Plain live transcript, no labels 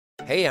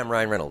Hey, I'm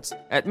Ryan Reynolds.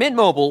 At Mint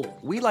Mobile,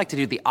 we like to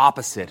do the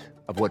opposite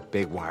of what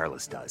Big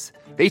Wireless does.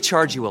 They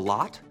charge you a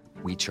lot,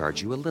 we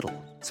charge you a little.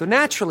 So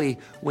naturally,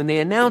 when they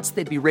announced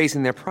they'd be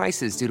raising their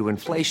prices due to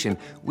inflation,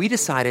 we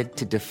decided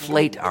to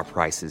deflate our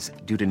prices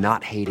due to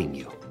not hating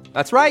you.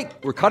 That's right.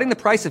 We're cutting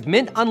the price of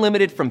Mint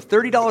Unlimited from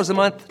 $30 a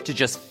month to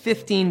just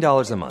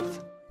 $15 a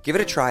month.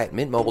 Give it a try at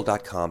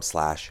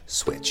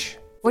mintmobile.com/switch.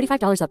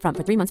 $45 up front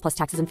for 3 months plus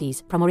taxes and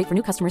fees. Promo rate for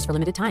new customers for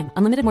limited time.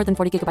 Unlimited more than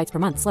 40 gigabytes per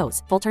month.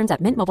 Slows full terms at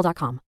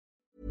mintmobile.com.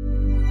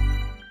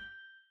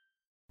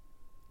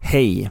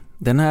 Hej,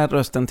 den här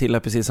rösten tillhör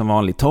precis som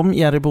vanligt Tom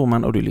Jerry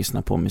Boman och du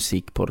lyssnar på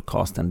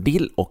musikpodcasten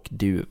Dill och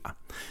Duva.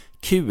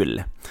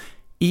 Kul!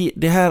 I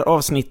det här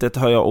avsnittet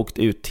har jag åkt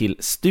ut till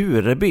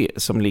Stureby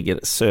som ligger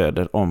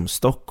söder om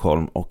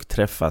Stockholm och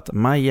träffat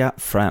Maja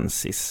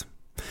Francis.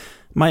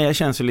 Maja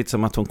känns ju lite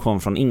som att hon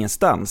kom från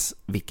ingenstans,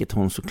 vilket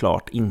hon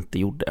såklart inte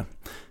gjorde.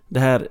 Det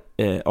här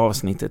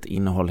avsnittet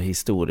innehåller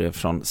historier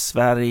från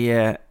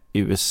Sverige,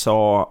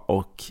 USA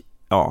och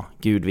ja,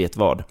 gud vet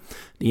vad.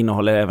 Det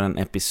innehåller även en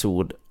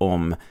episod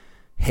om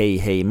Hej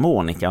hej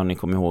Monica, om ni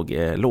kommer ihåg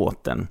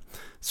låten.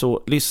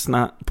 Så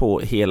lyssna på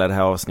hela det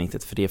här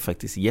avsnittet för det är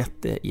faktiskt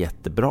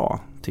jättebra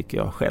tycker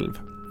jag själv.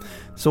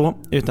 Så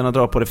utan att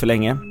dra på det för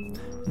länge,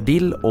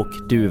 Dill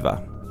och Duva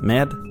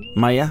med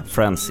Maja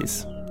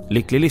Francis.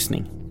 Lycklig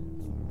lyssning.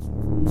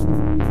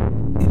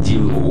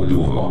 Dill och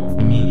Duva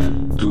med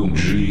Tom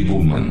Jerry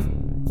Boman.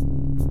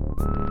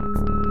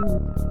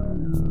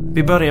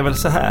 Vi börjar väl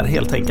så här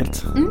helt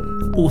enkelt.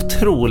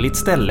 Otroligt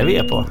ställe vi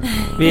är på.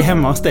 Vi är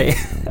hemma hos dig.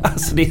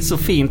 Alltså det är så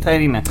fint här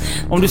inne.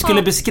 Om du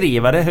skulle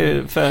beskriva det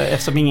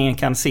eftersom ingen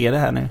kan se det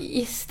här nu.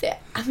 Just det.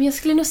 Jag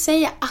skulle nog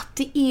säga att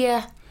det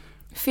är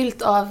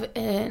fyllt av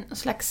en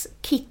slags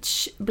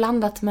kitsch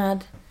blandat med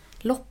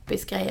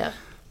loppisgrejer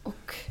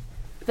och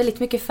väldigt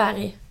mycket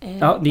färg.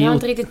 Ja, jag har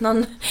inte riktigt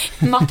någon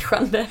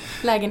matchande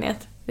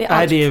lägenhet. Det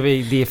är,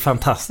 det är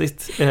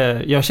fantastiskt.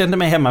 Jag kände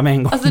mig hemma med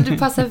en gång. Alltså du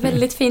passar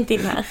väldigt fint in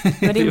här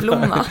med din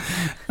blomma.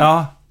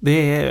 Ja,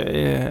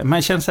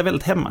 man känner sig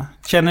väldigt hemma.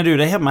 Känner du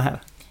dig hemma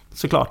här?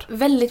 Såklart.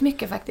 Väldigt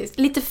mycket faktiskt.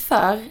 Lite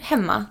för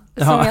hemma.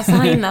 Som jag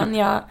sa innan.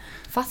 Jag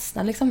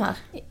fastnar liksom här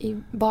i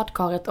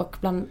badkaret och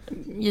bland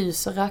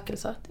ljus och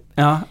rökelser.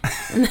 Ja.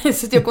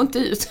 Så jag går inte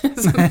ut.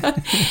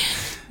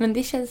 Men det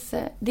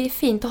är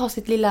fint att ha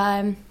sitt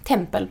lilla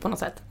tempel på något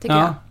sätt, tycker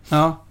jag.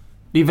 Ja.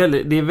 Det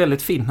är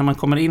väldigt fint när man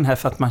kommer in här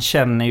för att man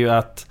känner ju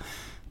att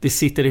det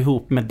sitter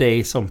ihop med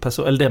dig som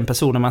person, eller den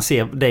personen man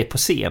ser dig på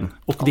scen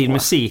och din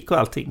musik och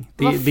allting.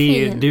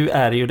 Du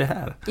är ju det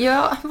här.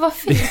 Ja, vad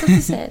fint att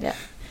du säger det.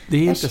 Det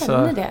är inte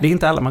så. Det är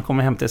inte alla man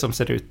kommer hem till som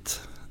ser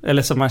ut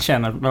eller som man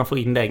känner man får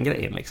in den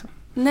grejen liksom.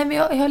 Nej, men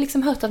jag har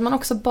liksom hört att man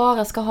också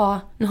bara ska ha,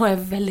 nu har jag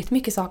väldigt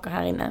mycket saker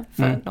här inne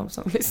för de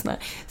som lyssnar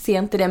ser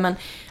inte det, men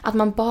att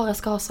man bara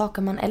ska ha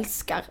saker man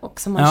älskar och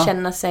som man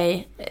känner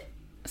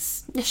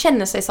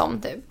sig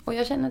som typ. Och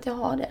jag känner att jag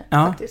har det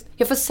faktiskt.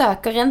 Jag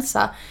försöker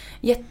rensa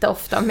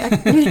jätteofta men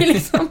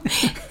liksom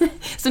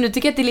så nu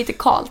tycker jag att det är lite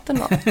kallt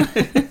ändå.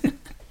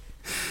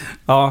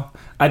 Ja,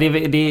 det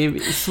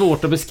är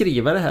svårt att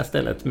beskriva det här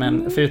stället,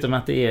 men förutom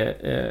att det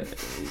är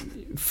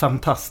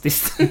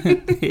fantastiskt.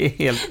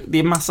 Det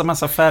är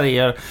massa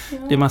färger,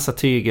 det är massa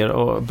tyger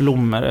och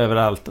blommor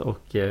överallt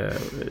och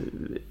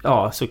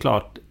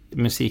såklart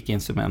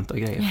musikinstrument och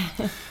grejer.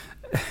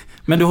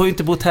 Men du har ju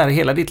inte bott här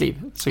hela ditt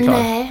liv,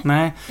 såklart.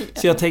 Nej.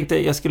 Så jag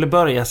tänkte jag skulle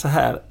börja så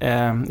här.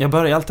 Jag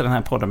börjar alltid den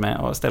här podden med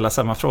att ställa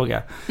samma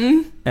fråga.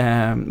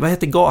 Vad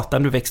heter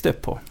gatan du växte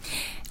upp på?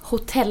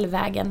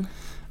 Hotellvägen.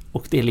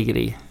 Och det ligger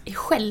i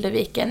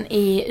Skälderviken,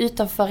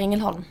 utanför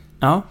Ängelholm.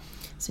 Ja.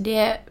 Så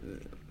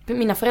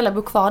mina föräldrar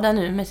bor kvar där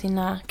nu med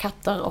sina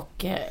katter och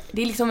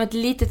det är liksom ett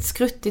litet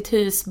skruttigt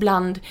hus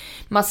bland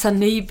massa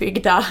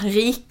nybyggda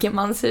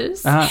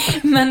rikemanshus. Aha.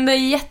 Men det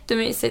är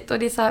jättemysigt och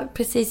det är så här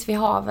precis vid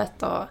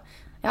havet och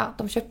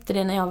de köpte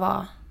det när jag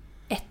var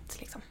 1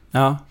 liksom.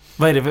 Ja.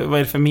 Vad är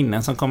det för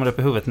minnen som kommer upp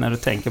i huvudet när du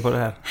tänker på det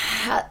här?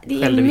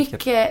 Det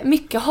är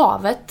mycket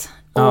havet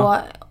och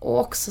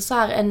också så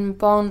här en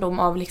barndom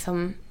av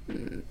liksom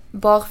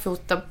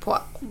barfota på,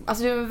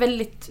 alltså det var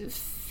väldigt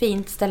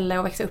fint ställe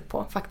att växa upp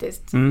på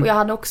faktiskt. Och jag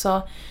hade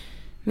också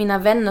mina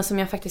vänner som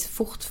jag faktiskt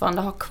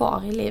fortfarande har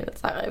kvar i livet.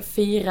 Så här,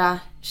 4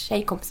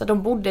 tjejkompisar.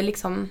 De bodde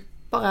liksom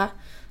bara...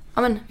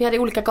 vi hade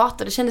olika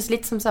gator. Det kändes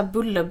lite som så här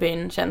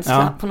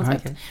Bullerbyn-känsla på något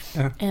sätt.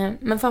 Ja.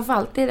 Men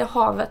framförallt är det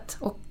havet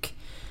och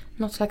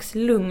något slags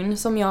lugn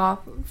som jag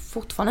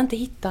fortfarande inte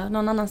hittar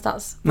någon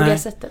annanstans. På det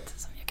sättet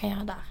som jag kan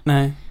göra där.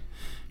 Nej.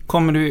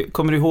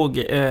 Kommer du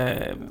ihåg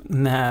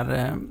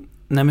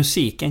när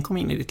musiken kom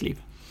in i ditt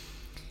liv?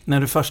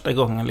 När du första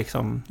gången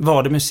liksom...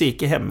 Var det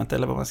musik i hemmet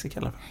eller vad man ska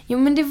kalla det? Jo,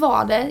 men det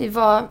var det.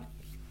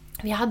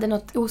 Vi hade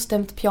något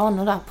ostämt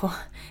piano där på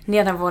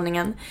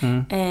nedervåningen.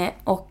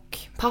 Och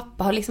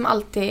pappa har liksom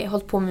alltid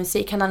hållit på med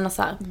musik. Han hade något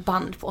så här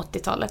band på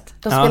 80-talet.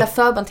 De spelade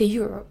förband till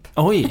Europe.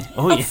 Oj.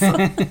 Alltså,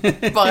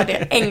 bara det,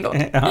 en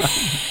gång. Ja.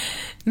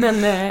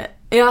 Men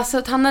så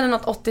att han hade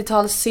något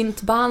 80-tals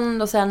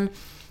syntband och sen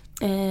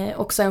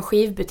också en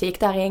skivbutik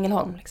där i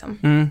Ängelholm liksom.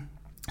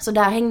 Så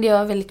där hängde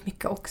jag väldigt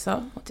mycket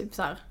också. Och typ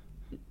så här,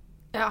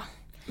 ja.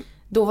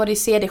 Då var det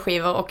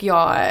CD-skivor och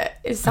jag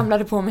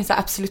samlade på mig så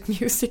Absolute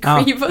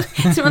Music-skivor.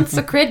 Så det var inte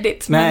så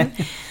credit, men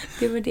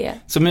det var det.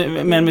 Så,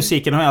 men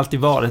musiken har ju alltid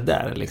varit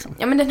där liksom?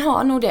 Ja, men den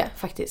har nog det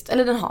faktiskt.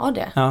 Eller den har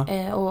det.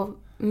 Ja. Och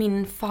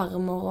min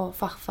farmor och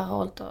farfar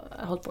har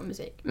hållit på med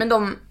musik.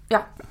 Men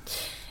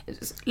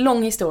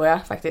lång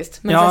historia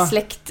faktiskt. Men så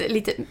släkt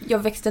lite, jag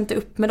växte inte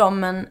upp med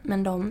dem,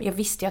 men jag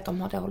visste ju att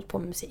de hade hållit på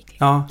med musik.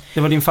 Liksom. Ja,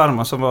 det var din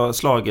farmor som var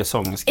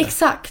schlagersångerska.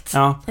 Exakt.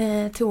 Ja.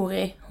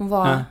 Tori, hon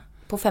var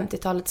på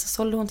 50-talet så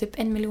sålde hon typ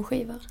 1 miljon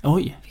skivor.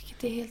 Oj.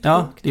 Vilket är helt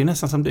sjukt. Det är ju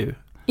nästan som du.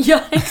 Ja,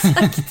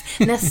 exakt.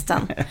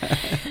 Nästan.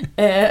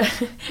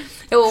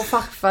 Och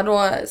farfar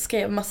då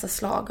skrev massa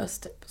slagers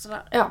typ och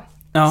sådär.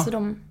 Ja. Så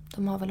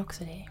de har väl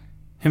också det.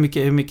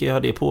 Hur mycket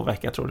har det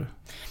påverkat, tror du?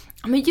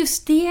 Ja, men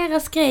just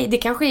deras grej, det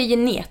kanske är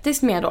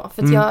genetiskt mer då.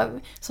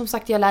 För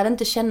att jag lärde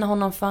inte känna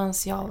honom förrän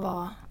jag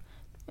var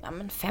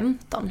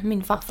 15,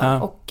 min farfar.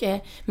 Ja. Och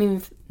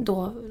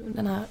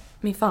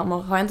min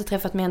farmor har jag inte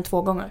träffat mer än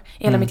 2 gånger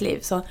i hela mitt liv.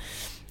 Så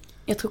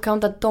jag tror kanske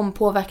inte att de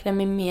påverkade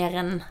mig mer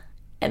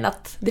än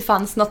att det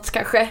fanns något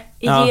kanske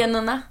i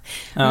generna.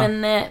 Ja.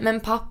 Men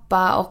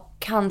pappa och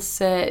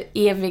hans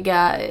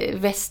eviga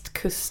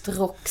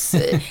västkustrocks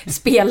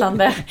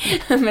spelande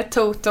med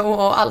Toto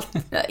och allt,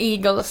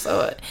 Eagles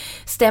och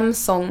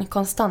stämsång,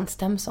 konstant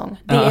stämsång.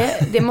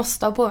 Det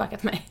måste ha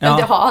påverkat mig. Ja.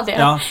 Det har det.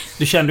 Ja.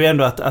 Du kände ju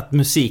ändå att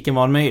musiken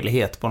var en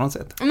möjlighet på något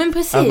sätt. Men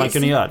precis. Att man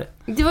kunde göra det.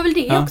 Det var väl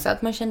det också,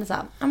 att man kände så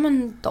här, ja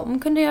men de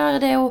kunde göra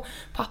det och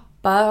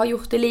pappa har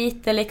gjort det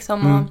lite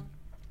liksom och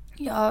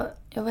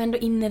jag var ändå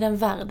inne i den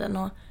världen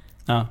och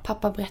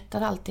pappa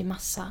berättade alltid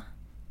massa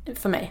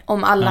för mig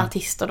om alla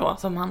artister då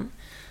som han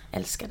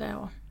älskade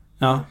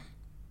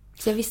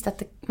så jag visste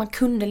att man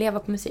kunde leva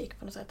på musik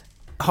på något sätt.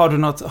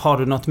 Har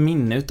du något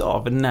minne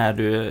av när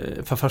du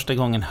för första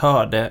gången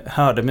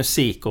hörde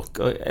musik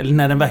eller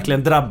när den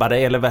verkligen drabbade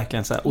eller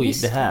verkligen så här, oj,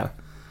 det här.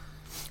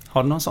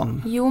 Har du någon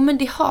sån? Jo, men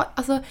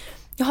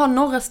jag har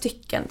några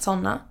stycken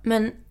såna,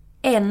 men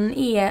en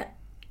är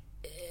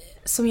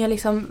som jag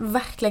liksom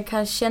verkligen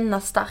kan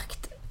känna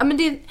starkt. Ja,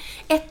 men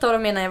ett av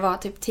dem när jag var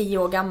typ 10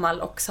 år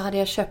gammal och så hade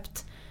jag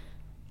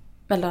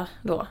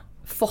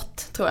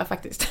fått, tror jag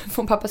faktiskt,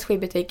 från pappas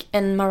skivbutik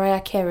en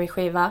Mariah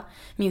Carey-skiva,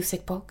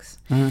 Music Box.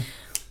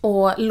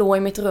 Och låg i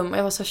mitt rum och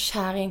jag var så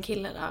kär i en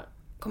kille där,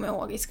 kommer jag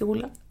ihåg, i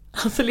skolan.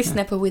 Och så lyssnade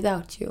jag på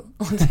Without You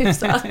och typ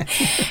så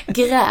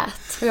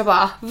grät. Och jag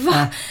bara,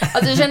 va?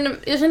 Alltså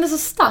jag kände så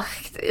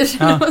starkt. Jag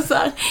kände så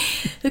här,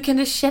 hur kan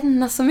du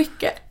känna så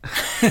mycket?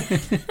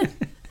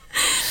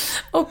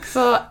 Och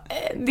så,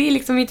 det är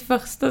liksom mitt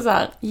första så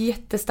här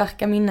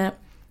jättestarka minne.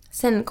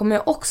 Sen kommer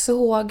jag också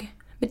ihåg,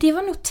 men det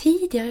var nog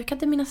tidigare, jag kan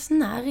inte minnas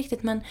när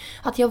riktigt, men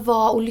att jag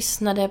var och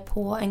lyssnade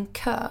på en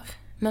kör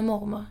med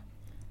mormor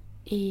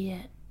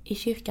i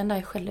kyrkan där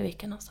i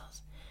Skälleviken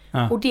någonstans.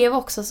 Ja. Och det var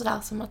också sådär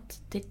som att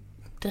det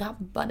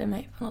drabbade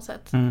mig på något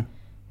sätt.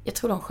 Jag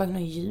tror de sjöng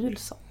någon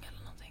julsång eller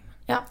någonting.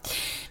 Ja.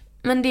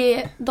 Men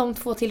de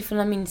 2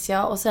 tillfällena minns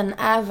jag. Och sen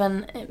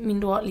även min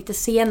då lite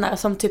senare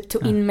som typ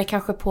tog in mig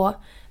kanske på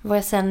vad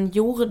jag sen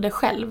gjorde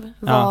själv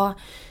var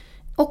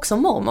också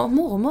mormor.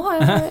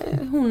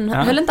 Hon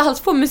höll inte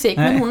alls på musik,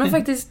 men hon har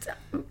faktiskt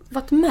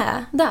varit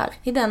med där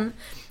i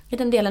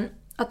den delen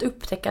att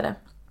upptäcka det.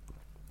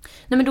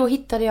 Nej, men då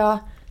hittade jag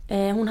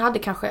hon hade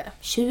kanske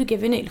 20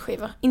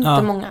 vinylskivor,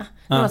 inte många.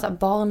 Det var så här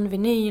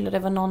barnvinyl och det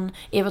var någon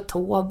Evert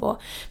Taube.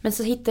 Men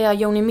så hittade jag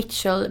Joni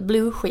Mitchell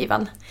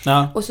Blue-skivan.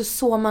 Och så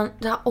såg man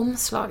det här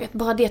omslaget.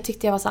 Bara det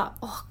tyckte jag var så här,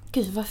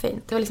 gud vad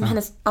fint. Det var liksom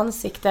hennes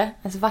ansikte,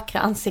 hennes vackra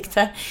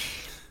ansikte.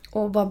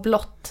 Och bara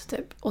blått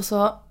typ. Och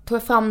så tog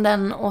jag fram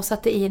den och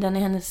satte i den i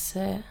hennes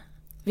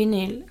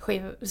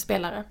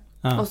vinylskivspelare.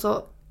 Och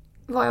så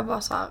var jag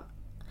bara så här,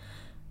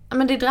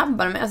 men det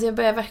drabbade mig. Alltså jag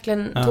började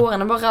verkligen,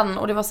 tårarna bara rann.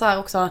 Och det var så här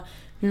också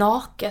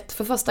naket.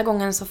 För första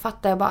gången så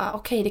fattade jag bara,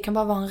 okej, det kan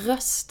bara vara en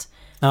röst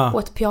och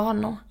ett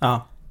piano.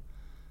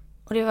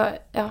 Och det var,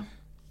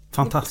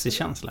 fantastisk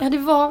känsla. Ja, det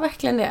var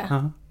verkligen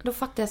det. Då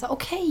fattade jag så här,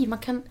 okej, man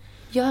kan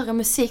göra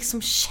musik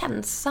som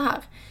känns så här.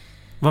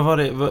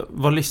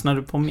 Vad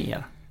lyssnade du på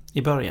mer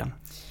i början?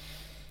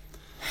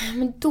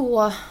 Men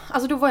då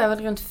var jag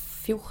väl runt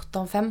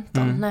 14-15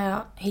 när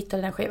jag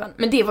hittade den skivan.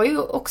 Men det var ju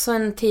också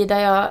en tid där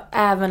jag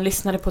även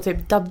lyssnade på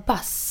typ Da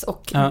Bass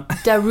och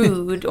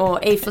Darude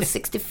och Eiffel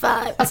 65.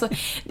 Alltså,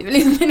 det var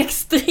liksom en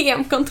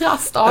extrem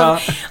kontrast av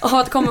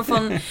att komma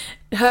från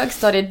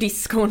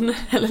högstadiediskon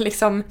eller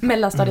liksom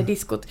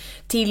mellanstadiediskot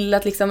till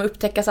att liksom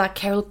upptäcka så här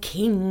Carole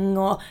King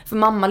för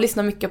mamma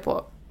lyssnar mycket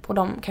på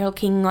dem, Carole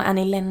King och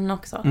Annie Lennon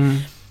också.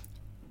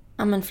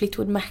 Ja, men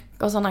Fleetwood Mac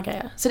och såna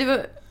grejer. Så det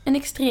var en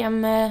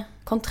extrem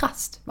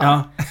kontrast.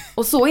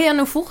 Och så är jag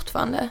nog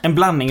fortfarande. En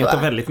blandning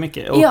av väldigt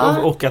mycket.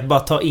 Och att bara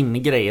ta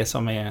in grejer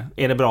som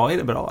är det bra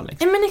liksom.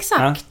 Ja, men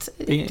exakt.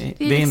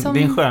 Det är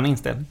en skön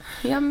inställning.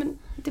 Ja, men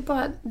det är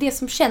bara det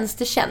som känns,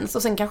 det känns.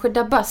 Och sen kanske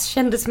Da Bass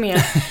kändes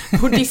mer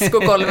på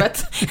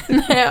discogolvet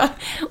när jag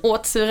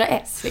åt sura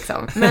S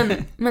liksom.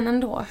 Men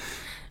ändå.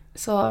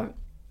 Så,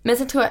 men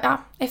sen tror jag,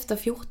 efter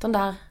 14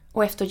 där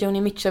och efter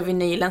Joni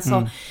Mitchell-vinylen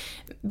så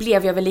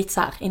blev jag väl lite så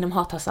här, inom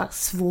hartassar,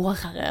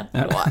 svårare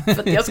då. För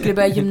att jag skulle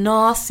börja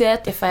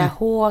gymnasiet, jag färgade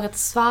håret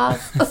svart.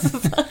 Alltså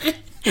så här.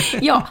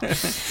 Ja.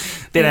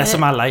 Det är det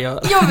som alla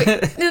gör.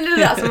 Det är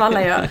det där som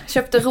alla gör.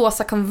 Köpte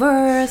rosa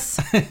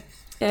Converse.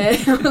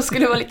 Och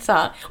skulle vara lite så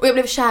här. Och jag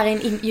blev kär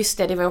i just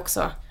det var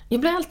också.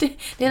 Jag blev alltid,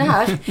 det är det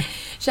här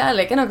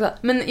kärleken också.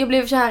 Men jag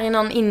blev kär i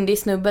någon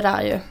indie-snubbe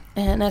där ju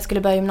när jag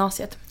skulle börja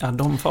gymnasiet. Ja,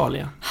 de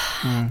farliga.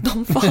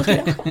 De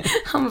farliga.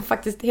 Han var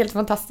faktiskt helt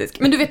fantastisk.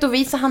 Men du vet, då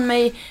visade han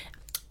mig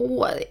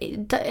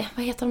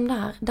vad heter de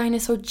där?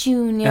 Dinosaur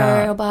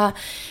Junior och bara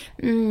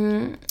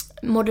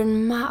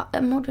Modern Mouse.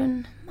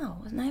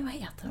 Nej, vad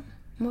heter de?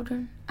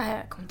 Modern... Nej,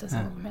 jag kommer inte ens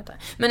ihåg vad de heter.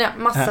 Men ja,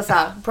 massa så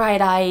här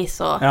Bright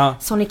Eyes och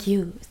Sonic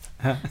Youth.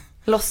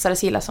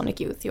 Låtsades gilla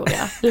Sonic Youth, gjorde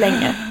jag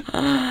länge.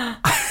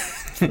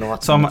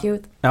 Förlåt, Sonic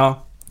Youth.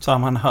 Ja, så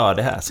om han hör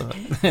det här så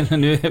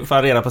nu får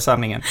jag reda på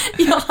sanningen.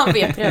 Ja, han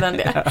vet redan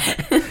det.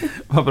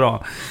 Vad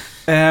bra.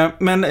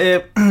 Men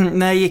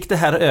när gick det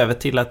här över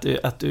till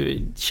att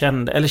du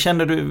kände, eller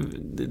kände du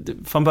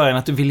från början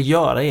att du ville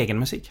göra egen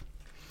musik?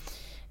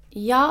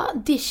 Ja,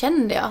 det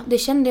kände jag. Det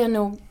kände jag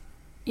nog.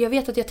 Jag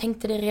vet att jag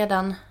tänkte det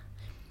redan.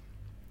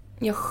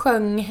 Jag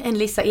sjöng en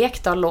Lisa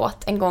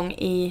Ekdahl-låt en gång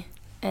i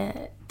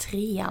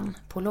 3:an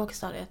på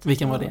lågstadiet.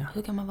 Vilken var det?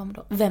 Hur gammal var man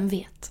då? Vem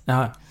vet?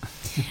 Ja.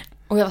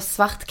 Och jag var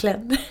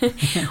svartklädd.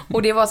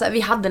 Och det var så här,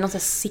 vi hade något så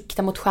här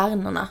sikta mot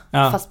stjärnorna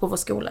fast på vår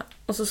skola.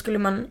 Och så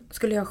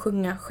skulle jag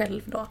sjunga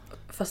själv då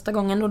första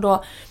gången, och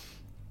då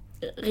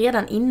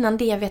redan innan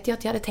det vet jag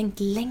att jag hade tänkt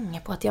länge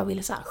på att jag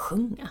ville så här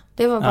sjunga.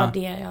 Det var bara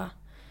det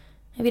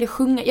jag ville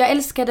sjunga. Jag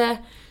älskade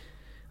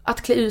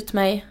att klä ut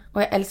mig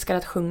och jag älskade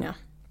att sjunga.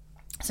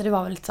 Så det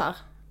var väl lite så här,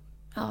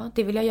 ja,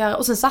 det vill jag göra.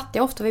 Och sen satt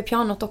jag ofta vid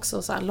pianot också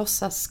och så här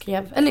låtsas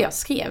skrev, eller jag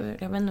skrev,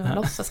 jag vet inte vad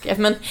låtsas skrev,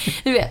 men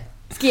du vet,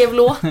 skrev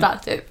låtar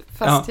typ,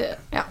 fast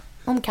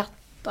om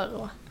katter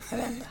och jag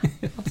vet inte,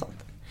 något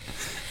sånt.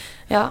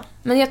 Ja,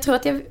 men jag tror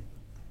att jag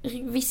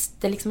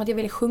visste liksom att jag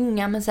ville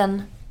sjunga, men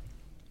sen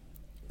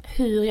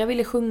hur jag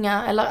ville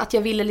sjunga, eller att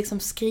jag ville liksom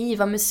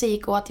skriva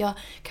musik, och att jag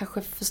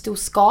kanske förstod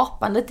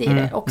skapandet i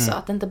det också,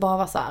 att det inte bara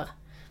var så här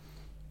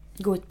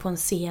gå ut på en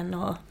scen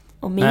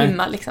och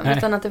mima liksom,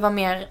 utan att det var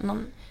mer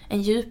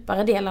en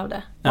djupare del av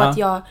det. Och att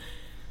jag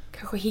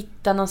kanske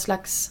hittade någon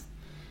slags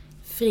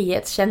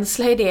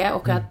frihetskänsla i det,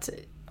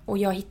 och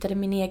jag hittade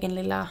min egen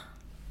lilla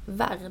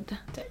värld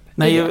typ.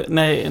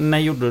 När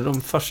gjorde du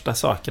de första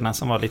sakerna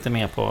som var lite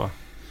mer på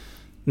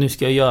nu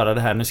ska jag göra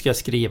det här, nu ska jag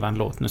skriva en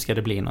låt, nu ska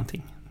det bli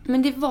någonting?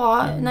 Men det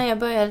var när jag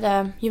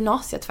började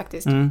gymnasiet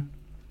faktiskt.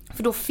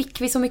 För då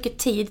fick vi så mycket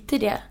tid till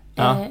det.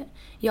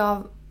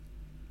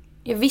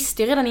 Jag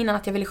visste ju redan innan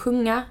att jag ville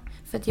sjunga,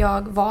 för att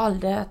jag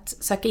valde att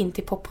söka in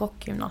till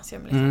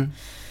poprockgymnasium liksom.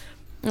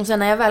 Och sen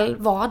när jag väl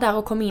var där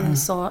och kom in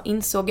så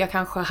insåg jag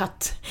kanske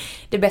att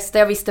det bästa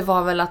jag visste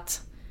var väl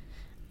att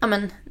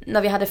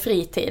när vi hade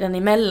fritiden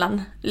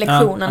emellan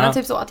lektionerna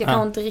typ så, att jag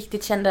kanske inte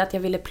riktigt kände att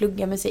jag ville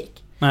plugga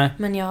musik. Nej.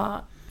 Men jag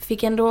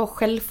fick ändå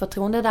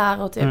självförtroende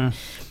där och typ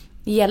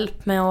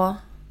hjälp med att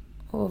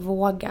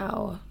våga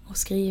och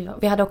skriva.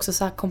 Vi hade också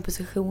så här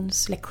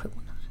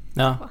kompositionslektioner.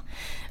 Ja.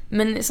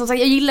 Men som sagt,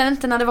 jag gillade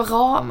inte när det var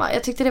ramar.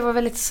 Jag tyckte det var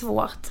väldigt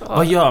svårt.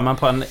 Vad gör man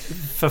på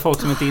för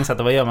folk som inte är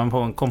insatta, vad gör man på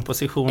en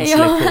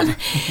kompositionslektion?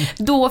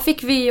 Då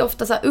fick vi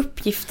ofta så här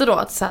uppgifter då,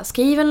 att så här,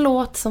 skriv en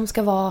låt som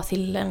ska vara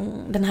till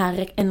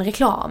en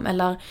reklam.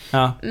 Eller,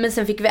 men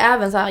sen fick vi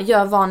även så här,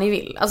 gör vad ni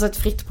vill. Alltså ett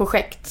fritt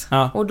projekt.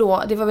 Ja. Och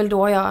då, det var väl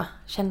då jag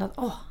kände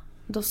att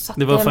då satt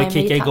det var för att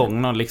kicka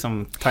igång någon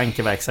liksom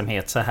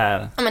tankeverksamhet så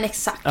här. Ja, men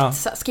exakt. Ja.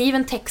 Så här, skriv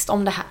en text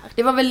om det här.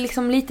 Det var väl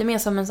liksom lite mer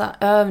som en så här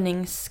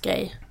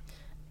övningsgrej.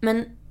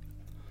 Men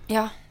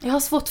jag har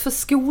svårt för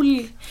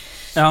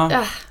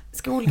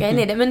skolgrejen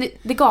i det. Men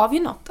det gav ju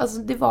något. Alltså,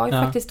 det var ju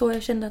faktiskt då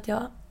jag kände att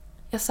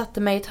jag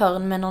satte mig i ett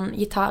hörn med någon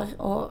gitarr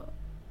och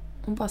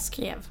bara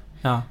skrev.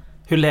 Ja.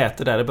 Hur lät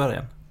det där i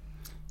början?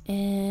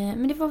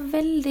 Men det var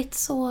väldigt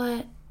så...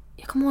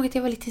 Jag kommer ihåg att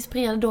jag var lite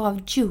inspirerad då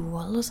av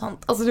Jewel och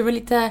sånt. Alltså det var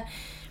lite...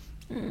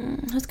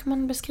 hur ska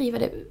man beskriva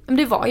det? Men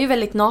det var ju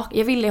väldigt naket.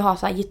 Jag ville ju ha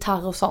så här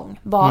gitarr och sång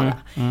bara.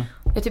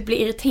 Jag typ blev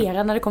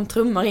irriterad när det kom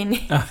trummor in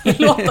i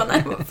låtarna.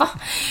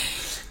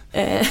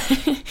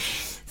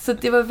 Så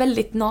det var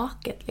väldigt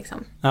naket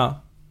liksom. Ja.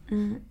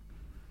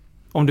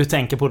 Om du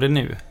tänker på det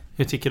nu,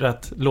 hur tycker du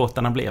att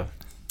låtarna blev?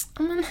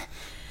 Men,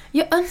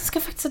 jag önskar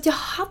faktiskt att jag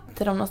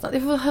hade dem någonstans.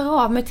 Jag får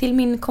höra av mig till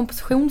min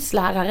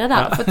kompositionslärare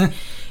där. För att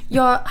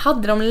jag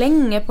hade dem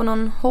länge på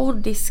någon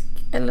hårddisk.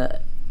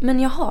 Men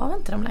jag har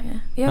inte dem längre.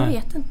 Jag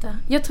vet inte.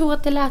 Jag tror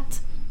att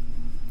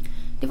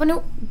det var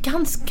nog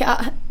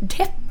ganska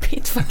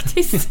deppigt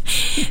faktiskt.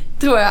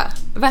 Tror jag.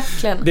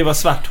 Verkligen. Det var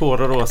svart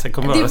hår och rosa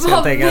Converse. Det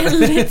var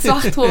väldigt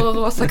svart hår och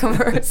rosa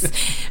Converse.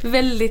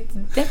 Väldigt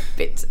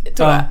deppigt,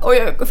 tror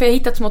jag. För jag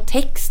hittat små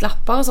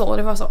textlappar och så. Och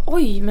det var så,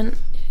 oj, men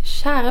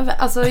kära.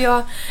 Alltså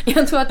jag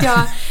tror att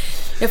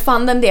jag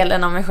fann den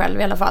delen av mig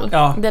själv i alla fall.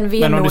 Ja, den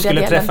men om du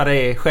skulle träffa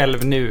dig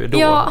själv nu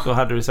då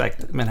hade du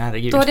sagt, men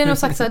herregud. Då hade jag nog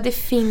sagt så att det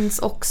finns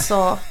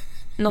också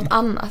något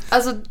annat.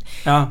 Alltså,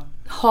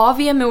 ha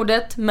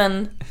vemodet,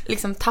 men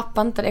liksom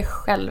tappa inte det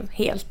själv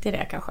helt i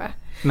det kanske.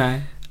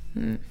 Nej.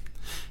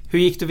 Hur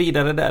gick du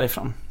vidare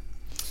därifrån?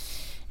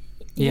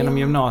 Genom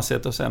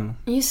gymnasiet och sen?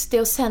 Just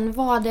det, och sen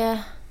var det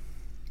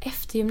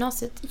efter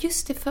gymnasiet.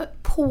 Just det, för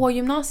på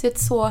gymnasiet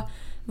så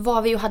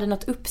var vi och hade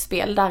något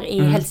uppspel där i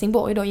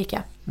Helsingborg, då gick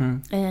jag.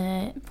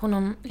 På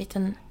någon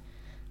liten,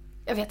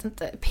 jag vet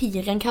inte,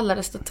 piren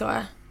kallades det tror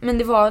jag. Men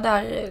det var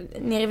där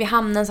nere vid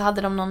hamnen, så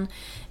hade de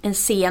en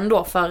scen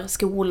då för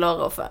skolor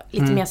och för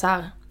lite mer så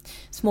här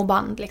små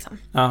band liksom.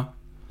 Ja.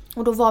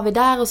 Och då var vi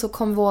där och så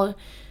kom vår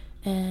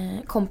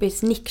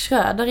kompis Nick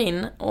Schröder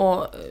in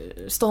och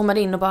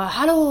stormade in och bara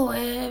hallå,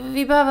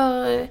 vi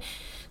behöver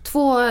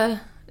 2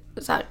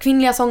 så här,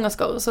 kvinnliga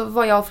sångerskor. Så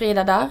var jag och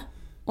Frida där.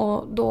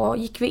 Och då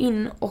gick vi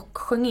in och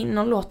sjöng in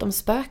någon låt om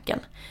spöken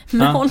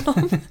med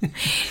honom.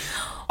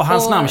 Och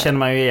hans namn känner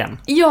man ju igen.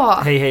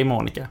 Ja. Hej hej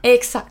Monica.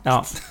 Exakt.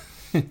 Ja.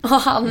 Och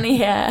han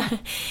är...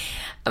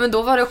 Ja, men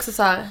då var det också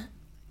så här...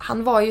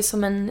 Han var ju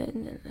som en... Jag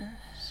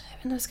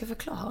vet inte hur jag ska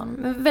förklara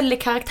honom. En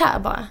väldig karaktär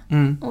bara.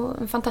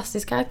 Och en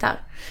fantastisk karaktär.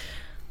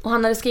 Och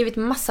han hade skrivit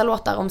massa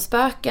låtar om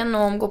spöken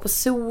och om gå på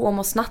zoo, om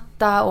att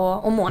snatta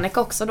och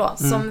Monica också då.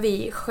 Som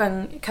vi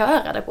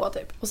körade på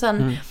typ. Och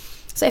sen...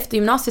 Så efter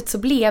gymnasiet så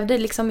blev det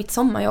liksom mitt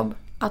sommarjobb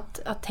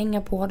att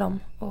hänga på dem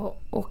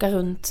och åka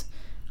runt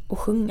och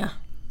sjunga.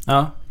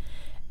 Ja.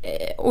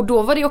 Och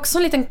då var det också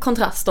en liten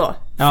kontrast då.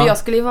 Ja. För jag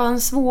skulle ju vara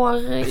en svår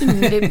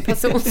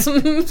indie-person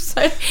som så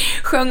här,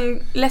 sjöng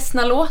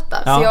ledsna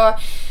låtar. Ja. Så jag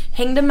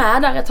hängde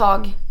med där ett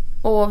tag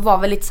och var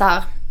väl lite så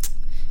här...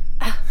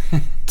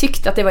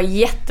 Tyckte att det var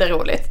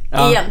jätteroligt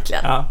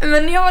egentligen. Ja.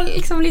 Men jag var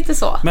liksom lite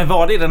så. Men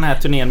var det den här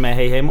turnén med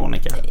Hej Hej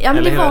Monica? Ja,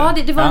 men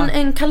det var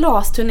en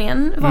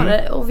kalasturnén var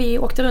det. Och vi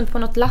åkte runt på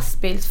något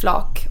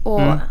lastbilsflak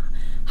och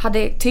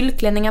hade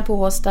tyllklänningar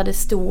på oss där det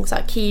stod så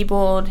här,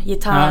 keyboard,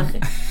 gitarr.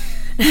 Ja.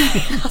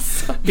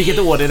 Alltså. Vilket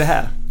år är det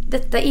här?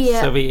 Detta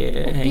är... Så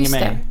vi hänger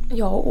med.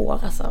 Ja, år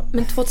alltså.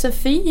 Men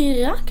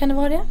 2004 kan det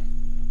vara det?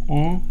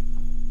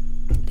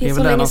 Det är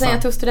så länge sedan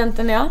jag tog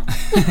studenten, ja.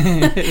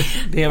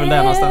 Det är väl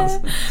där någonstans.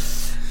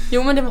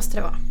 Jo, men det måste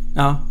det vara.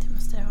 Ja. Det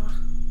måste det vara.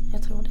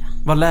 Jag tror det.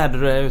 Vad lärde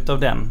du dig utav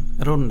den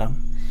rundan?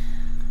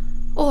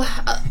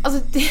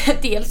 Alltså,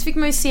 dels fick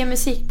man ju se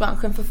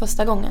musikbranschen för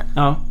första gången.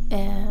 Ja.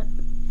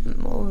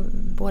 Och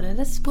både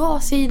dess bra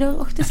sidor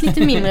och dess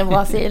lite mindre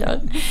bra sidor.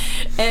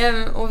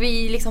 Och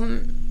vi liksom...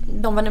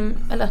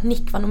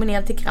 Nick var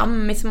nominerad till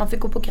Grammy, så man fick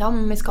gå på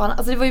Grammy-skalan.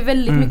 Alltså det var ju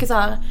väldigt mycket så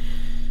här...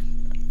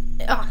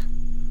 Ja...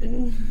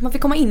 Man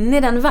fick komma in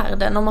i den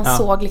världen och man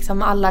såg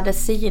liksom alla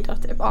dess sidor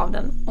typ, av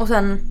den. Och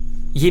sen...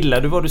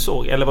 Gillade du vad du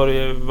såg? Eller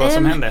vad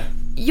som hände?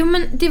 Jo,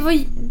 men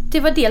det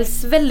var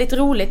dels väldigt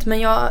roligt, men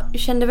jag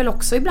kände väl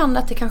också ibland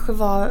att det kanske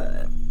var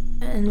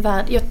en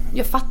värld...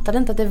 Jag fattade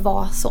inte att det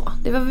var så.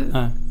 Det var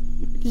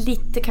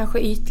lite kanske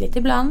ytligt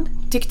ibland,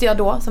 tyckte jag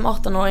då som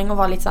 18-åring, och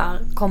var lite så här,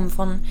 kom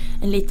från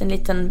en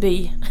liten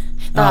by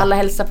där alla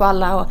hälsar på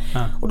alla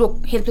och då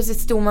helt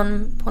plötsligt stod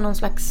man på någon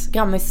slags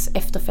Grammys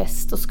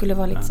efterfest och skulle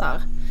vara lite så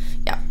här,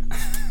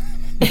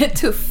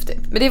 tuff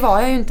typ. Men det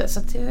var jag ju inte, så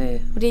att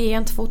det är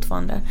jag inte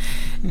fortfarande.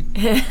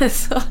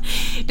 Så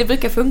det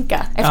brukar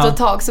funka. Efter ett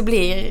tag så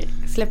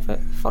släpper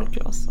folk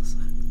loss och så.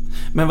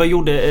 Men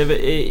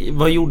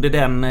vad gjorde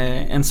den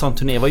en sån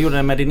turné? Vad gjorde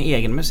den med din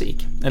egen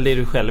musik? Eller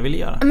det du själv ville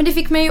göra? Men det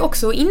fick mig ju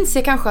också att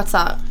inse kanske att så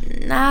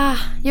här,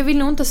 jag vill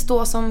nog inte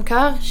stå som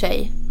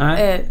körtjej.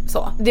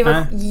 Så. Det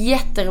var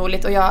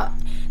jätteroligt, och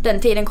den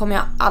tiden kommer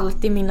jag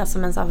alltid minnas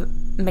som en så här,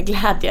 med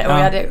glädje. Och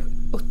jag hade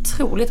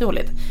otroligt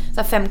roligt.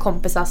 Så här, 5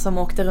 kompisar som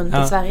åkte runt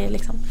i Sverige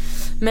liksom.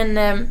 Men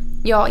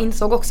jag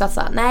insåg också att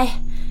så här,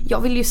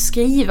 jag vill ju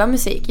skriva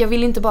musik. Jag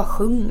vill inte bara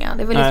sjunga.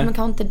 Det var liksom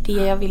kanske inte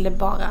det jag ville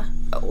bara.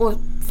 Och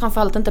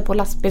framförallt inte på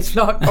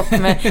lastbilsflak och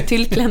med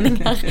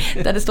tyllklänningar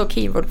där det står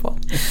keyboard på.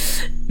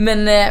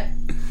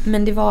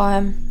 Men det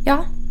var...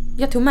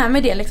 jag tog med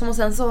mig det liksom. Och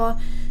sen så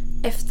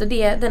efter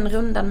den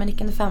rundan med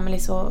Nick and the Family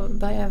så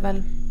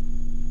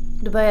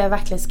började jag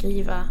verkligen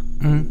skriva.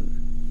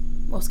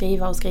 Och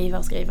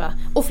skriva.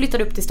 Och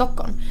flyttade upp till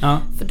Stockholm.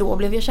 För då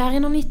blev jag kär i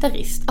någon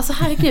gitarrist. Alltså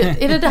herregud,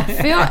 är det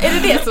därför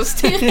är det som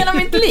styr hela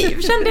mitt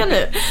liv, kände jag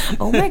nu.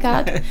 Oh my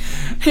god.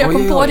 Jag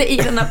kom på det i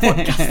den här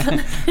podcasten.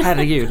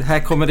 Herregud, här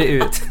kommer det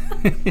ut.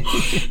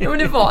 Ja, men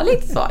det var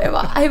lite så.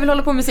 Jag vill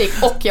hålla på med musik.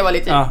 Och jag var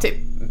lite typ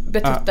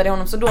betuttad i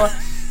honom. Så då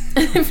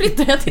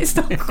flyttade jag till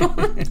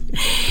Stockholm.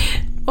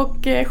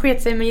 Och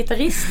sket sig med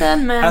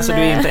gitarristen, men... Alltså du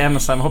är inte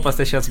ensam, hoppas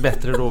det känns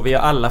bättre då. Vi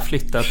har alla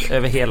flyttat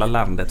över hela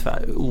landet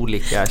för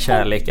olika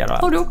kärlekar och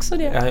allt. Har du också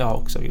det? Ja, jag har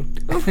också gjort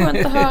det. Vad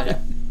skönt att höra.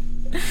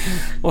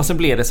 Och så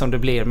blev det som det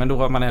blev, men då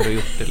har man ändå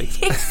gjort det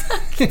liksom.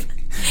 Exakt.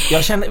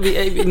 Jag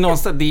känner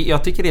någonstans,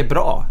 jag tycker det är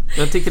bra.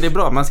 Jag tycker det är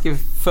bra, man ska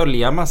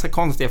följa en massa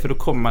konstiga, för då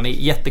kommer man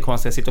i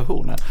jättekonstiga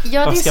situationer.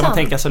 Ja, varför ska sant. man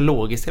tänka så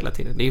logiskt hela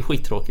tiden? Det är ju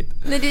skittråkigt.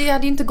 Nej, det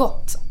hade ju inte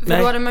gått. För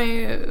då hade man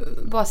ju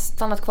bara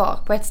stannat kvar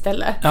på ett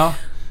ställe. Ja.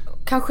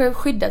 Kanske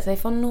skydda sig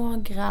från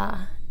några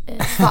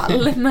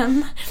fall,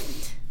 men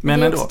det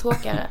är också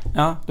tråkigare.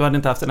 Ja, du hade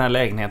inte haft den här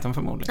lägenheten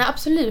förmodligen. Nej,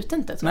 absolut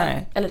inte, tror jag.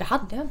 Nej. Eller det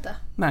hade jag inte.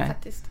 Nej.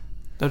 Faktiskt.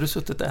 Då har du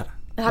suttit där.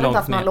 Jag hade inte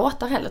haft några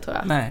låtar heller, tror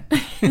jag. Nej.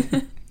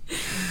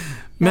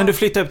 Men du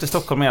flyttade upp till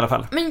Stockholm i alla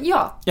fall. Men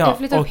jag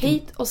flyttade upp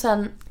hit och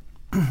sen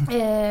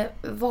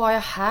var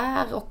jag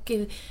här och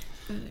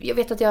jag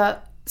vet att jag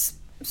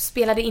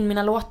spelade in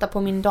mina låtar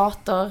på min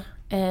dator,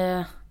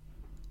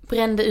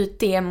 brände ut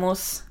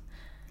demos,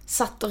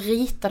 satt och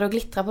ritade och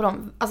glittrade på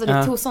dem. Alltså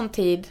det tog sån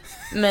tid,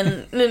 men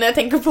nu när jag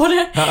tänker på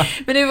det.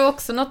 Men det var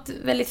också något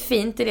väldigt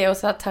fint i det och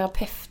så här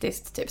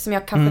terapeutiskt typ, som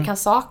jag kanske kan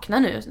sakna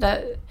nu.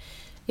 Där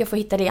jag får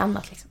hitta det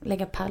annat, liksom.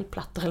 Lägga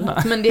pärlplattor eller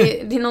något. Men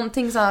det är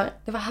någonting så här,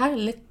 det var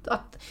härligt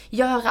att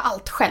göra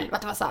allt själv.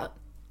 Att det var så här,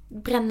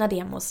 bränna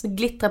demos,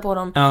 glittra på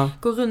dem,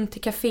 gå runt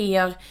till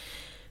kaféer,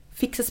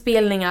 fixa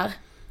spelningar,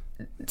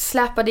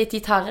 släpa dit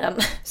gitarren,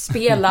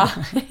 spela.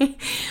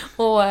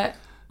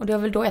 Och det var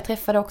väl då jag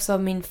träffade också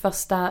min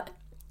första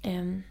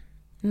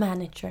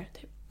manager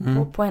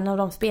typ, på en av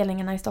de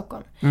spelningarna i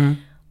Stockholm.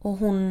 Och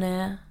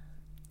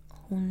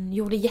hon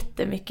gjorde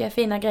jättemycket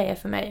fina grejer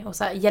för mig och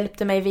så här,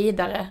 hjälpte mig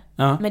vidare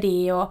med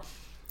det och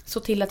så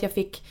till att jag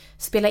fick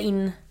spela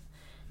in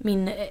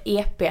min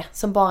EP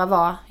som bara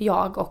var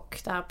jag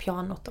och där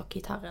pianot och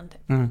gitarren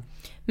typ.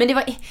 Men det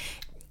var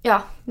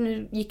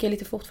nu gick jag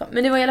lite fort fram.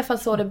 Men det var i alla fall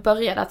så det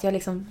började, att jag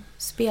liksom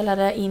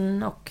spelade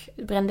in och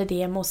brände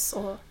demos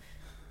och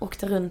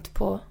åkte runt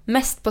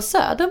mest på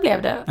Söder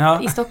blev det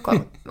i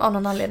Stockholm av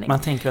någon anledning. Man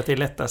tänker att det är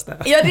lättast där.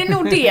 Ja, det är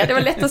nog det. Det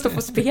var lättast att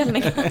få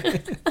spelningar.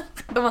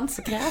 De var inte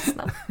så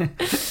kräsna.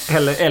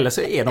 Eller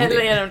så är de det.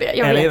 Eller är de det.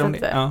 Jag vet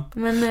inte. Ja.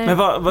 Men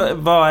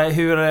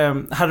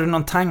hur hade du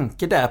någon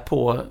tanke där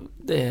på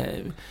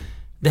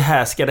det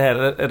här ska det här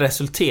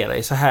resultera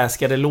i, så här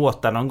ska det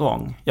låta någon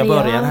gång. Jag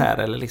börjar här,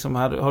 eller liksom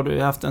har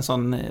du haft en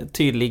sån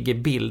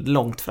tydlig bild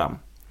långt fram?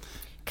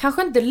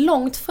 Kanske inte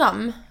långt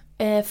fram.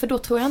 För då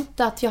tror jag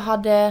inte att jag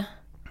hade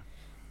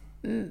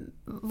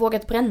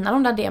vågat bränna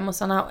de där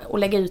demosarna och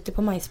lägga ut det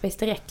på MySpace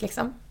direkt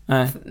liksom.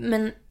 Nej.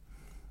 Men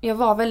jag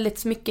var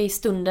väldigt mycket i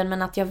stunden,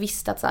 men att jag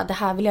visste att så här, det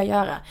här vill jag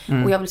göra.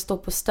 Och jag vill stå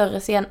på större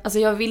scen. Alltså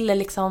jag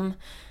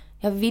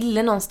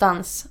ville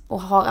någonstans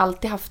och har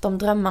alltid haft de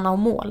drömmarna och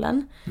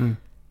målen.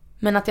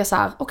 Men att jag så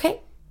här,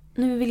 okej,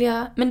 nu vill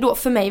jag. Men då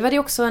för mig var det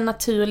också en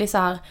naturlig så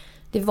här,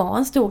 det var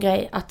en stor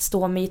grej att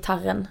stå med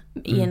gitarren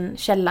i en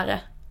källare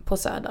på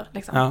Söder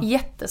liksom.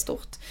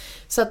 Jättestort.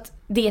 Så att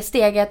det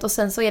steget, och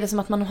sen så är det som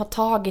att man har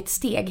tagit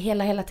steg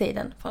hela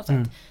tiden på något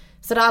sätt.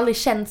 Så det har aldrig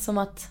känts som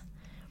att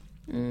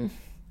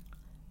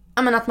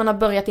att man har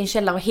börjat i en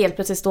källare och helt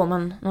plötsligt står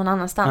man någon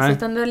annanstans. Nej.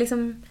 Utan det har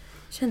liksom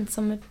känts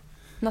som ett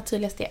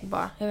naturligt steg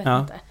bara. Jag vet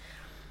inte.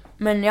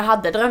 Men jag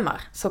hade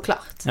drömmar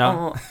såklart.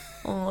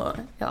 Och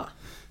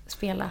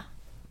spela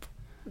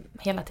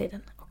hela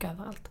tiden och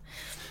överallt.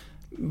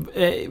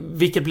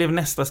 Vilket blev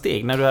nästa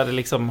steg när du hade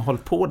liksom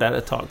hållit på där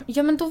ett tag?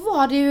 Ja, men då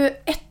var det ju,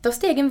 ett av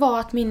stegen var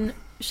att min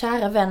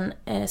kära vän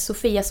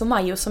Sofia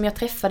Somayo, som jag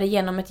träffade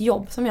genom ett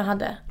jobb som jag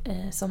hade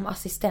som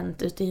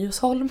assistent ute i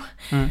Djursholm.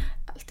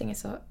 Allting är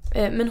så.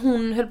 Men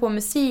hon höll på med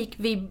musik,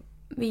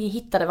 vi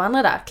hittade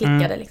varandra där,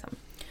 klickade liksom.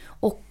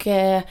 Och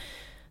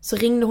så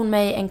ringde hon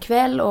mig en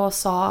kväll och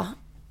sa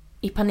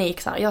i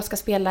panik så här, jag ska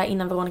spela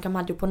innan Veronica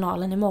Maggio på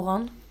Nalen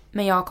imorgon,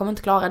 men jag kommer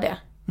inte klara det.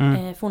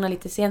 För hon har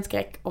lite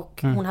scenskräck och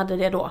hon hade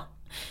det då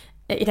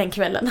i den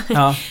kvällen.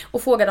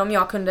 Och frågade om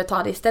jag kunde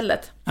ta det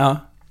istället.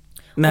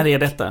 När är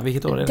detta?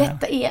 Vilket år är det?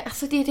 Detta är,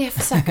 alltså det är det jag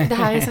försöker. Det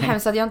här är så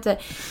hemskt att jag inte.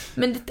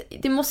 Men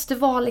det måste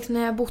vara liksom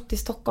när jag bott i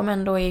Stockholm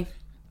ändå i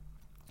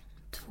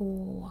 2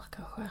 år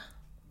kanske.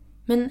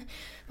 Men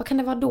vad kan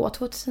det vara då?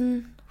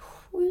 2007?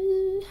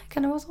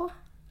 Kan det vara så?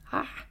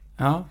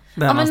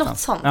 Men något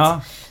sånt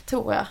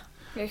tror jag.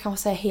 Jag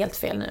kanske säger helt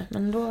fel nu,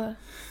 men då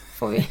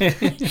får vi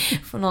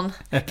får någon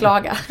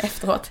klaga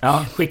efteråt.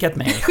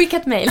 Skicka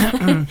ett mejl.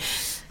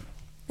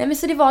 Nej, men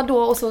så det var då,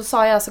 och så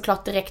sa jag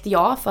såklart direkt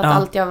för att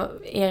allt jag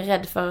är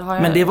rädd för har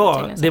jag. Men det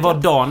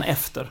var dagen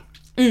efter.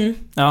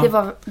 Det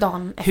var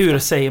dagen efter. Hur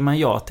säger man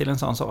ja till en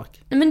sån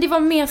sak? Men det var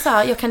mer så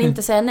här, jag kan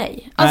inte säga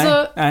nej.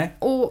 Alltså, nej.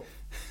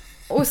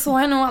 Och så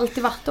har jag nog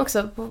alltid varit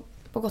också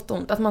på gott och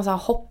ont, att man så har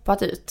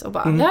hoppat ut och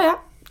bara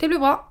det blir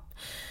bra.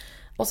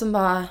 Och så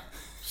bara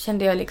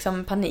kände jag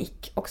liksom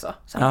panik också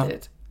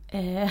samtidigt.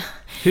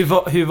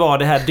 Hur var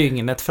det här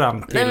dygnet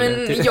fram till?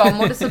 Nej, men jag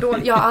mådde så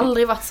dåligt. Jag har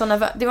aldrig varit så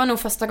nervös. Det var nog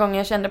första gången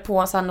jag kände på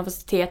en sån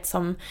nervositet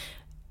som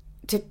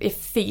typ är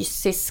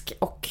fysisk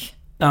och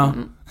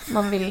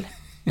man vill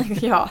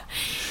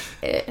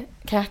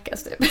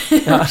kräkas typ.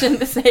 Jag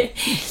kände sig.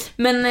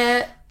 Men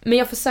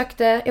jag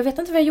försökte, jag vet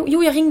inte vad jag gjorde.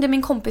 Jo, jag ringde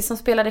min kompis som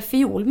spelade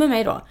fiol med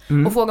mig då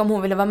och frågade om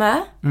hon ville vara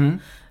med.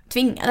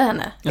 Tvingade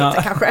henne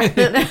lite kanske.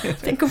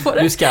 Tänker på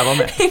det. Du ska vara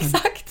med.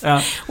 Exakt.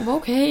 Och var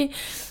okej.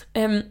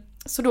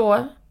 Så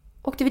då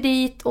åkte vi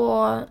dit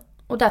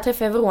och där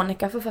träffade jag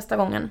Veronica för första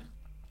gången.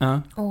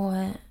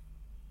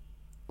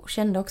 Och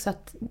kände också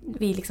att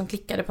vi liksom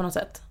klickade på något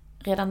sätt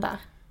redan där.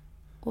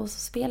 Och så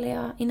spelade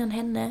jag innan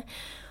henne.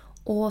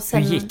 Och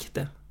sen, hur gick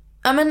det?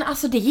 Ja, men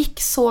alltså det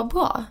gick så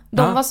bra.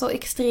 De var så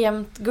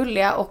extremt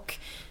gulliga och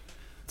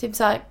typ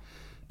så här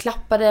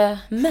klappade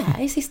med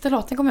i sista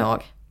låten, kommer jag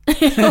ihåg.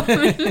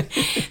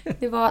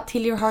 Det var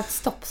Till Your Heart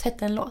Stops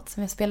hette en låt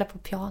som jag spelade på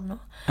piano.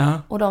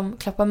 Och de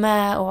klappade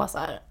med och var så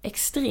här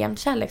extremt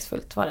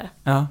kärleksfullt var det.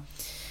 Ja.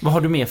 Vad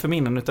har du mer för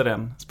minnen utav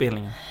den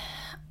spelningen?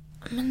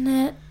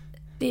 Men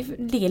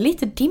det är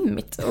lite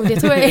dimmigt. Och det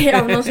tror jag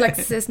är av någon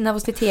slags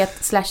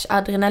nervositet /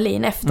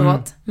 adrenalin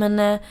efteråt.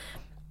 Men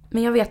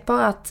jag vet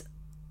bara att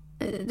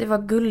det var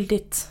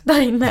guldigt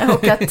där inne.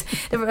 Och att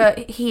det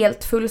var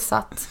helt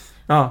fullsatt.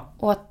 Ja.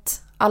 Och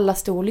att alla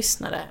stod och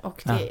lyssnade.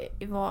 Och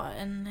det var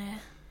en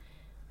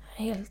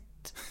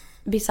helt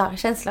bizarr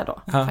känsla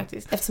då.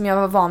 Faktiskt. Eftersom jag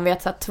var van vid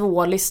att så här,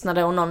 2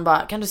 lyssnade och någon bara,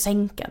 kan du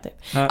sänka? Typ.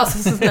 Alltså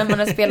så när man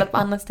har spelat på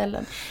andra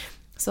ställen.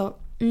 Så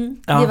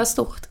det var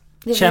stort.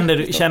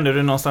 Kände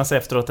du någonstans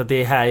efteråt att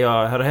det är här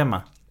jag hör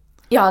hemma?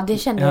 Ja, det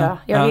kände jag.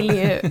 Jag ville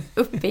ju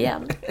upp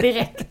igen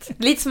direkt.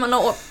 Lite som man har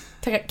åkt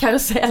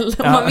karusell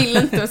och man vill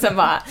inte och sen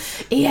bara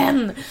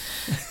igen.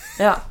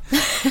 Ja.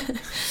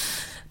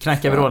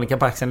 Knacka Veronica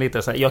på axeln lite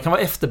och säga, jag kan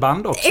vara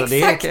efterband också.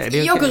 Exakt, det är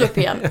okay. Jag går upp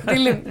igen. Det är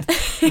lugnt.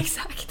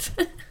 Exakt.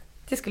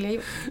 Det skulle jag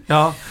gjort.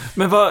 Ja,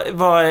 men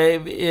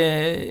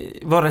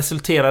vad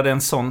resulterade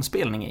en sån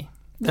spelning i?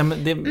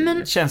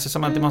 Det känns ju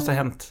som att det måste ha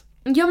hänt.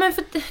 Ja, men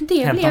för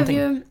det blev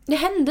ju... Det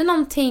hände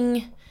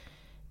någonting...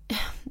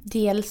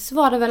 Dels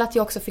var det väl att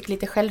jag också fick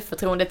lite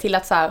självförtroende till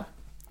att så här,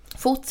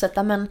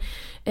 fortsätta. Men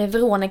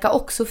Veronica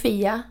och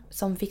Sofia,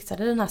 som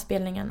fixade den här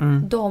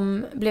spelningen,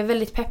 de blev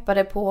väldigt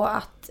peppade på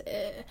att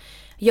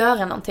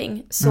göra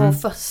någonting. Så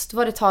först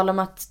var det tal om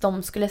att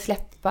de skulle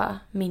släppa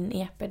min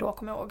EP då,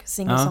 kommer jag ihåg.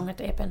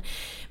 Singer-songwriter-EPn.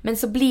 Men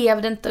så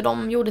blev det inte.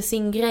 De gjorde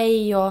sin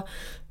grej och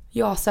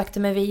jag sökte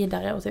mig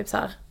vidare och typ så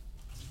här...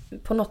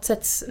 På något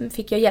sätt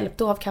fick jag hjälp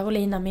då av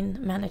Carolina, min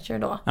manager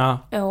då.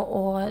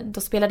 Och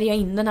då spelade jag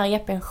in den här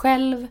EPn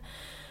själv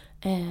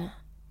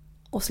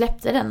och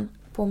släppte den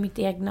på mitt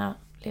egna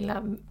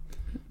lilla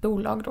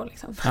bolag då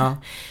liksom.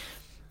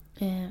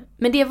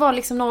 Men det var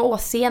liksom några år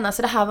senare,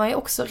 så det här var ju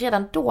också,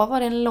 redan då var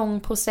det en lång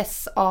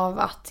process av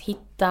att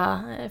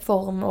hitta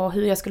form och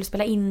hur jag skulle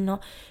spela in.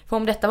 Och, för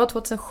om detta var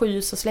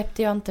 2007 så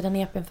släppte jag inte den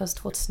EPn först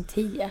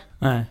 2010.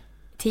 Nej.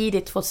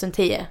 Tidigt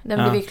 2010.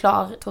 Den blev ju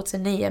klar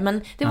 2009.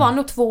 Men det var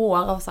nog 2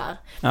 år av så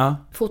här.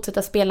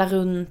 Fortsätta spela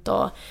runt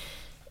och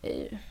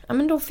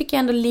men då fick jag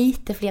ändå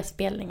lite fler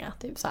spelningar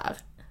typ så här.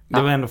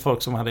 Det var ändå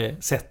folk som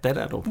hade sett det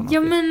där då på något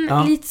sätt.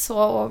 Men lite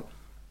så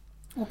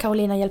och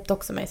Carolina hjälpte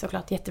också mig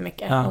såklart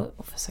jättemycket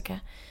och försöka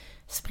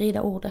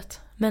sprida ordet.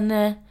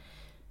 Men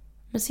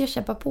så jag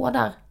kämpar på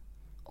där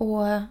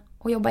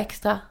och jobbar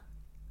extra.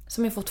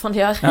 Som jag fortfarande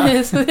gör. Så jag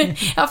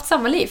har haft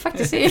samma liv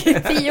faktiskt i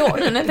 10 år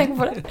nu när jag tänker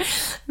på det.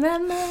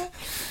 Men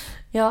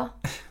ja.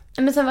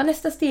 Men sen var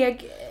nästa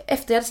steg,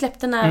 efter jag hade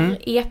släppt den här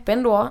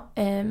EPn då,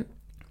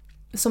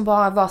 som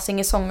bara var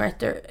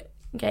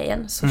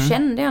singer-songwriter-grejen, så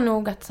kände jag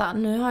nog att så här,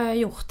 nu har jag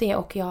gjort det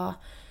och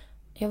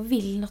jag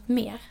vill något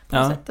mer på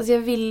något sätt. Alltså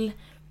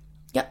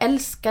jag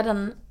älskar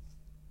den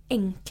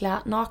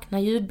enkla, nakna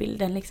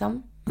ljudbilden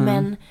liksom.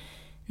 Men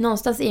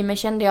någonstans i mig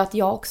kände jag att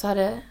jag också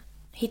hade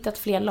hittat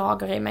fler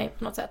lager i mig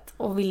på något sätt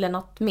och ville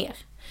något mer.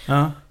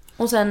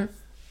 Och sen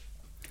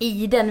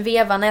i den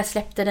vevan när jag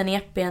släppte den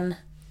EPn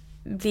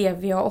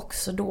blev jag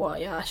också då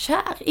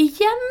kär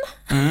igen.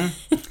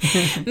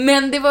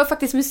 Men det var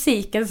faktiskt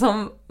musiken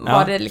som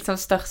var det liksom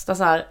största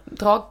så här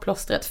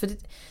dragplåstret, för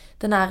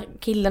den här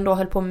killen då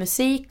höll på med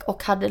musik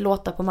och hade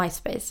låtar på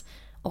MySpace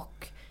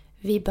och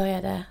vi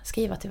började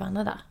skriva till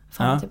varandra där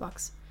fram och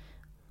tillbaks.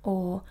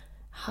 Och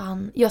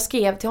jag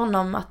skrev till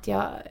honom att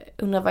jag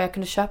undrade vad jag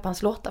kunde köpa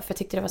hans låtar, för jag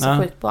tyckte det var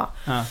så sjukt bra.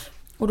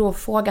 Och då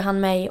frågade han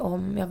mig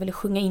om jag ville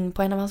sjunga in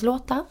på en av hans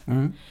låtar.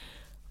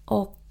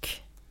 Och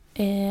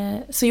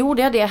så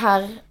gjorde jag det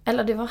här,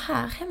 eller det var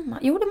här hemma.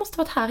 Jo, det måste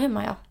ha varit här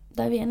hemma, ja.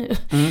 Där vi är nu.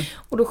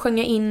 Och då sjöng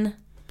jag in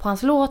på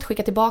hans låt,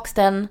 skickade tillbaks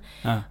den.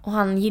 Och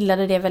han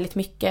gillade det väldigt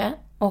mycket.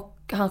 Och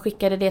han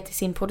skickade det till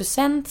sin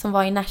producent som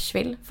var i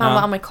Nashville. För han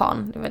var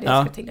amerikan, det var det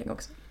jag skulle tillägga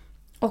också.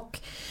 Och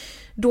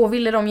då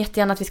ville de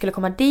jättegärna att vi skulle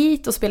komma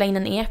dit och spela in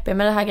en EP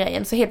med den här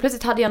grejen. Så helt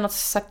plötsligt hade jag något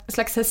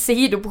slags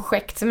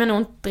sidoprojekt som jag nog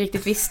inte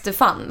riktigt visste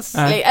fanns.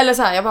 Eller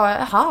så här, jag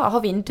bara,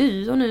 har vi en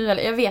duo nu?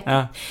 Eller jag vet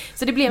inte.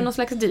 Så det blev någon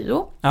slags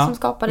duo som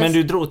skapades. Men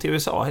du drog till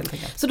USA helt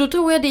enkelt? Så då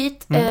drog jag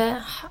dit.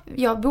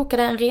 Jag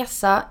bokade en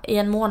resa i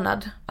en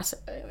månad. Alltså,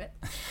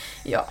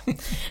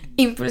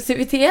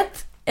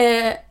 impulsivitet.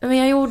 Men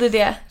jag gjorde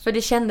det för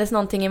det kändes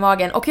någonting i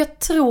magen. Och jag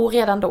tror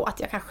redan då att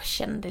jag kanske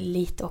kände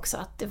lite också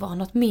att det var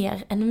något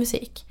mer än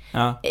musik.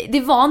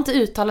 Det var inte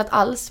uttalat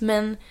alls,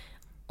 men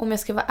om jag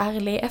ska vara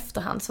ärlig i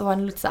efterhand så var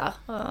det lite så här.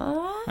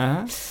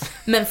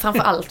 Men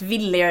framförallt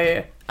ville jag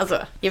ju, alltså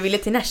jag ville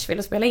till Nashville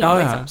och spela in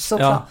liksom,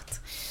 såklart.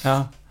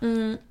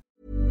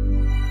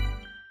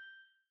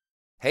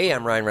 Hey,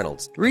 I'm Ryan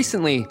Reynolds.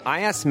 Recently,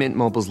 I asked Mint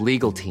Mobile's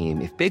legal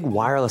team if big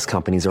wireless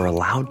companies are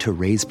allowed to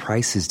raise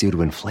prices due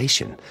to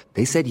inflation.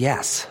 They said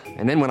yes.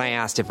 And then when I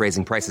asked if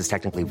raising prices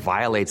technically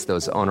violates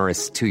those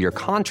onerous 2-year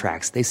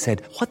contracts, they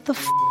said, "What the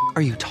f***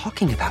 are you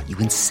talking about, you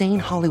insane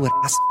Hollywood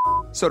ass?"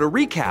 So to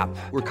recap,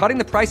 we're cutting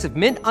the price of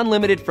Mint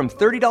Unlimited from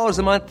 $30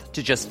 a month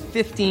to just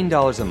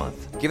 $15 a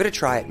month. Give it a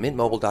try at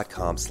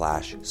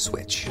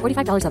mintmobile.com/switch.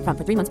 $45 up front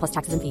for 3 months plus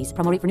taxes and fees.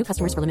 Promo rate for new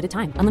customers for limited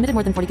time. Unlimited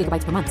more than 40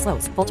 gigabytes per month.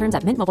 Slows full terms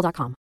at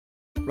mintmobile.com.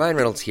 Ryan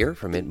Reynolds here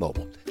from Mint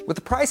Mobile. With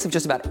the price of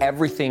just about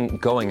everything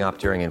going up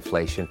during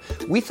inflation,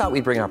 we thought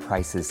we'd bring our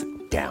prices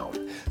down.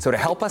 So to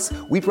help us,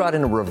 we brought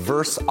in a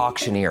reverse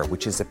auctioneer,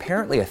 which is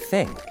apparently a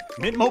thing.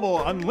 Mint Mobile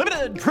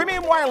Unlimited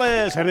Premium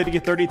Wireless. How to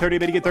get 30, 30,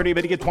 bit to get 30,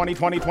 bit to get 20,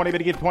 20, 20, bit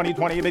to get 20,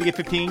 20, bit to get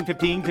 15,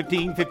 15,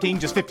 15, 15,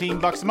 just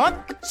 $15 a month?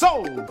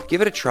 Sold!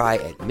 Give it a try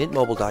at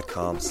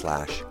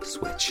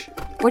mintmobile.com/switch.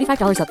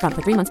 $45 up front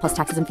for 3 months plus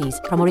taxes and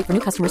fees. Promo rate for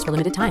new customers for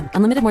limited time.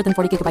 Unlimited more than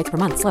 40 gigabytes per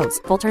month.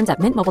 Slows full terms at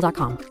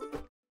mintmobile.com.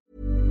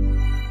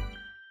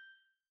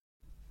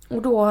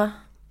 Och då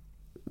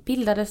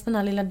bildades den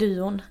här lilla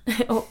duon.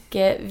 Och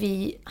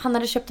han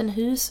hade köpt en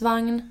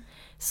husvagn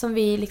som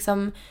vi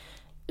liksom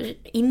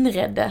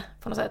inredde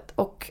på något sätt.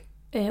 Och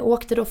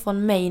åkte då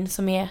från Maine,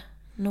 som är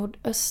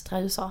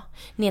nordöstra USA,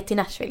 ner till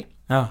Nashville.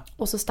 Ja.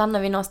 Och så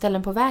stannade vi några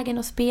ställen på vägen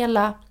och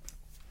spela.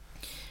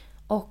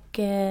 Och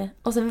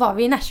sen var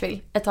vi i Nashville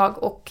ett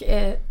tag och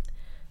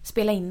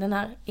spelade in den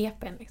här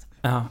EPn liksom.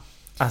 Ja.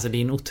 Alltså det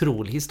är en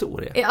otrolig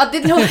historia. Ja, det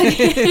Den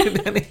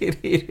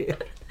är.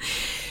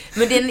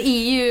 Men den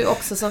är ju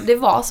också det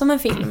var som en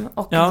film.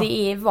 Och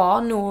det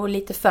var nog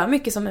lite för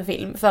mycket som en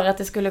film för att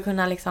det skulle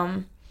kunna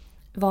liksom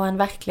vara en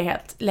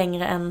verklighet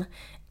längre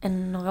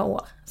än några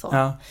år. Så.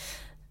 Ja.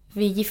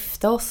 Vi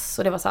gifte oss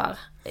och det var så här,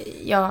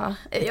 ja,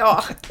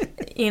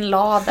 i en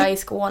lada i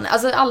Skåne.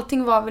 Alltså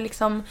allting var väl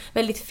liksom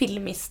väldigt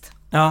filmiskt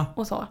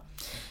och så.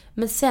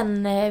 Men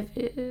sen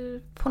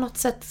på något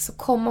sätt så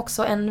kom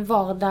också en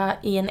vardag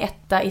i en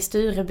etta i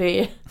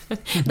Stureby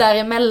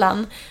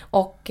däremellan.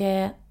 Och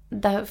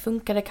där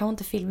funkade kanske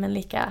inte filmen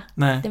lika.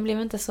 Nej. Den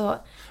blev inte så...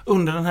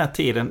 Under den här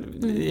tiden,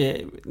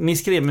 ni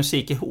skrev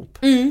musik ihop?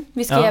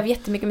 Vi skrev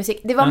jättemycket musik.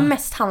 Det var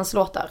mest hans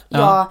låtar.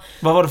 Ja.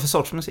 Vad var det för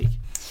sorts musik?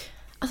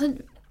 Alltså,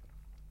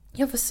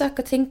 jag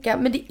försöker tänka,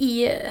 men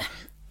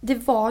det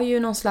var ju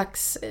någon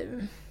slags...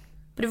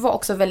 Det var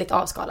också väldigt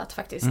avskalat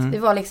faktiskt. Det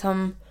var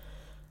liksom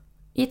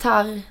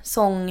gitarr,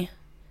 sång,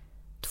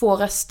 2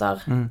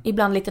 röster,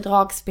 ibland lite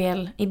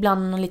dragspel,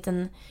 ibland någon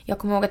liten... Jag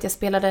kommer ihåg att jag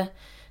spelade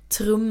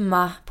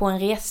trumma på en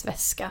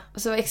resväska.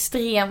 Så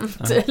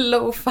extremt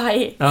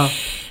lo-fi. Ja.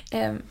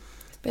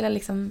 Spelade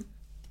liksom...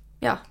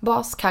 Ja,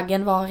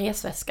 baskaggen var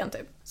resväskan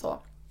typ. Så.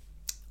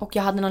 Och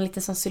jag hade någon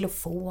liten sån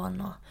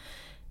xylofon och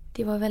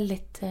det var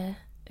väldigt...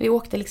 Vi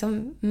åkte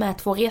liksom med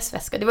 2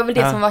 resväskor. Det var väl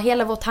det som var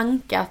hela vår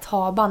tanke, att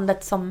ha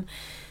bandet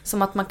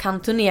som att man kan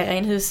turnera i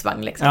en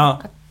husvagn liksom.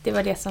 Ja. Att det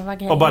var det som var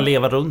grejen. Och bara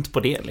leva runt på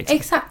det liksom.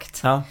 Exakt.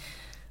 Ja.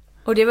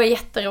 Och det var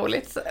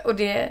jätteroligt. Och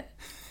det...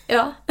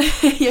 Ja,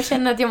 jag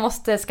känner att jag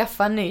måste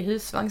skaffa en ny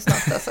husvagn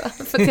snart alltså,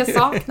 för att jag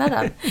saknar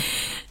den.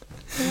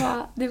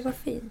 Det var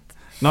fint.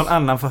 Någon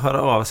annan får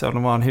höra av sig om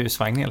de har en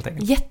husvagn helt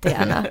enkelt.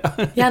 Jättegärna.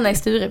 Gärna i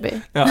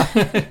Stureby. Ja.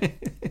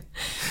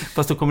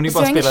 Fast då kommer ni så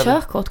bara spela... Så jag har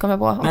ingen körkort kommer jag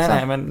på också.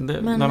 Nej, men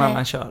någon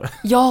annan kör.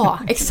 Ja,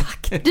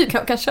 exakt. Du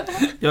kan köra.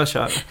 Jag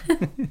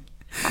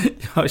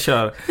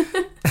kör.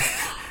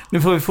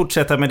 Nu får vi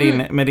fortsätta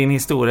med din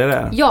historia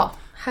där. Ja,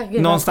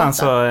 herregud. Någonstans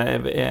så...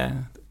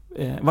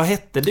 vad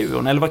hette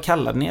duon? Eller vad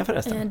kallade ni er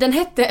förresten? Den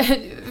hette,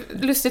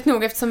 lustigt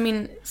nog eftersom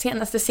min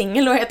senaste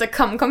singel då heter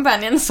Come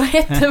Companion, så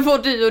hette vår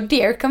duo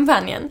Dear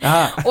Companion.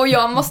 Och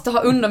jag måste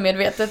ha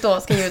undermedvetet då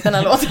skrivit ut den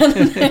här låten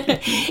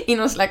i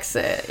någon slags,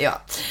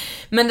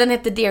 Men den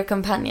hette Dear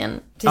Companion.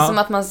 Det är som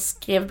att man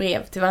skrev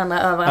brev till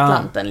varandra över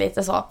Atlanten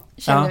lite så.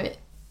 Kände vi.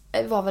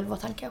 Det var väl vår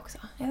tanke också.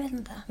 Jag vet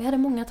inte. Vi hade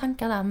många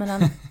tankar där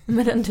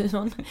med den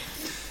duon.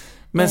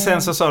 Men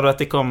sen så sa du att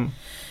det kom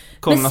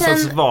någon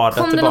sorts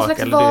vardag kom tillbaka. Någon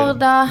slags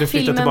vardag, du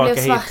filmen blev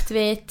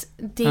svartvit.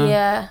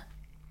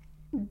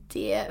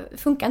 Det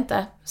funkar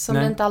inte, som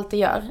det inte alltid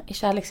gör i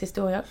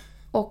kärlekshistorier.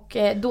 Och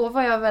då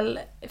var jag väl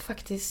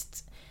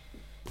faktiskt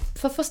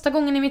för första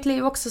gången i mitt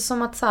liv också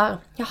som att så här,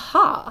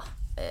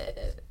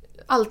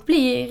 allt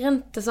blir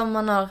inte som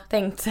man har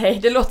tänkt sig.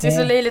 Det låter ju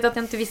så löjligt att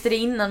jag inte visste det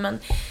innan, men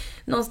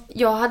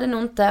jag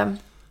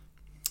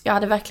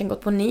hade verkligen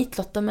gått på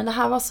nitlotter, men det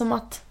här var som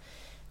att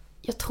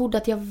jag trodde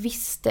att jag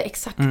visste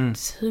exakt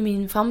hur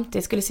min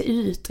framtid skulle se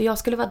ut. Och jag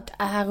skulle vara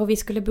där och vi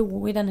skulle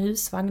bo i den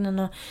husvagnen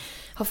och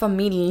ha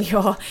familj.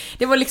 Och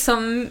det var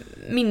liksom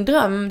min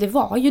dröm, det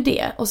var ju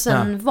det. Och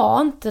sen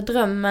var inte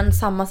drömmen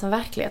samma som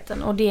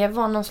verkligheten. Och det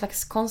var någon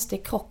slags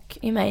konstig krock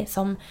i mig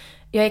som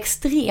jag är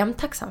extremt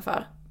tacksam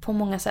för på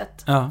många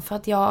sätt. Ja. För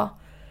att jag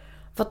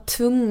var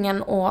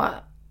tvungen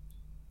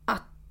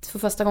att för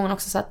första gången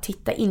också så här,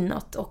 titta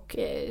inåt och...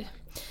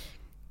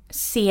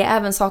 se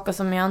även saker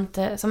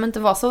som inte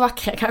var så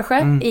vackra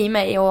kanske i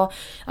mig, och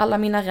alla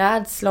mina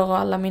rädslor och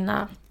alla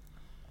mina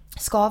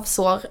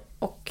skavsår,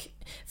 och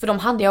för de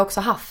hade jag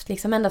också haft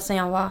liksom ända sedan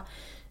jag var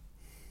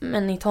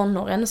i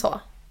tonåren så,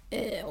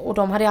 och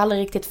de hade jag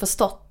aldrig riktigt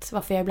förstått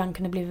varför jag ibland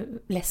kunde bli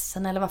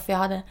ledsen eller varför jag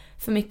hade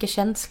för mycket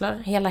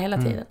känslor hela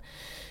tiden.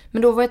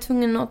 Men då var jag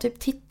tvungen att typ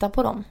titta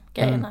på de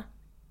grejerna.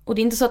 Och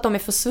det är inte så att de är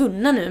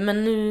försvunna nu,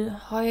 men nu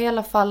har jag i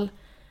alla fall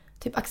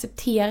typ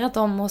accepterat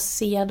dem och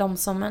ser dem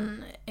som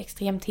en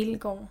extrem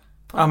tillgång.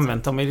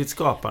 Använt dem i ditt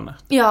skapande.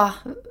 Ja,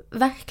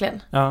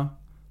 verkligen. Ja.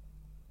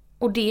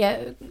 Och det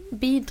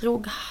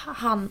bidrog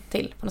han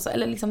till på något sätt.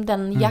 Eller liksom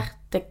den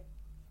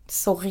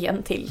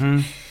hjärtesorgen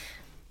till.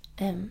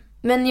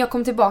 Men jag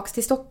kom tillbaks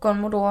till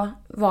Stockholm och då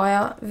var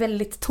jag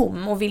väldigt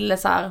tom och ville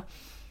så här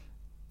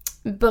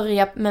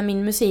börja med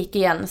min musik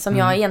igen som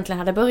jag egentligen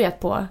hade börjat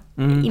på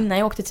innan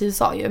jag åkte till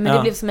USA ju. Men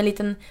det blev som en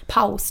liten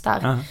paus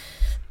där.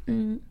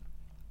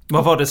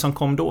 Vad var det som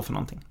kom då för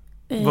någonting?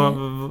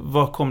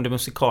 Vad kom det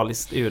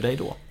musikaliskt ur dig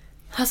då?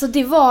 Alltså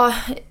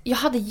jag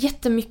hade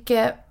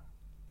jättemycket.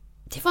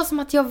 Det var som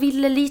att jag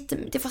ville lite,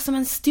 det var som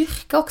en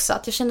styrka också.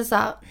 Att jag kände så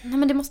här, nej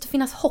men det måste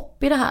finnas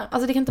hopp i det här.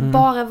 Alltså det kan inte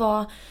bara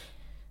vara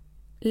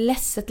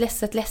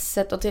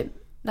ledset och typ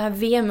det här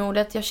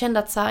vemodet. Jag kände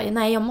att så här,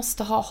 nej jag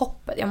måste ha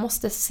hoppet. Jag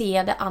måste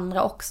se det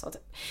andra också.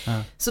 Typ.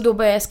 Så då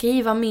började jag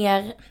skriva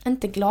mer,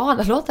 inte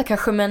glada låtar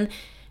kanske, men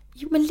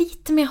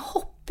lite mer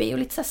hopp i och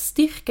lite så här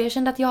styrka. Jag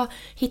kände att jag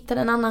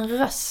hittade en annan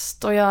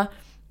röst och jag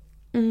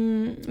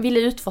ville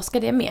utforska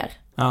det mer.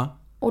 Ja.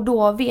 Och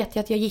då vet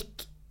jag att jag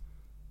gick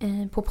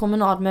på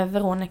promenad med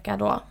Veronica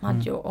då,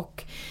 Maja,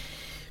 och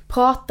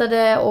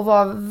pratade och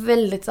var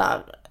väldigt så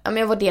här,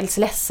 jag var dels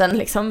ledsen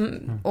liksom,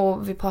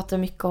 och vi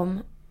pratade mycket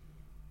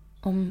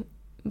om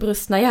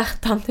brustna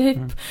hjärtan typ.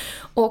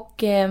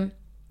 Och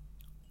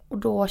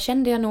då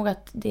kände jag nog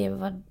att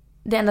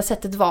det enda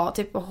sättet var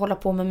typ att hålla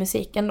på med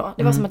musiken då.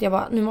 Det var som att jag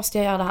bara, nu måste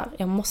jag göra det här.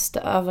 Jag måste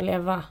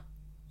överleva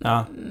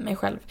mig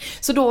själv.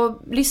 Så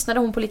då lyssnade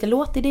hon på lite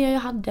låtidéer jag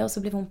hade och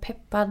så blev hon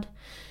peppad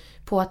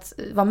på att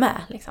vara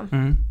med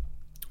liksom.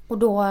 Och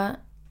då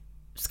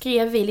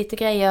skrev vi lite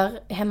grejer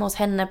hemma hos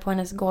henne på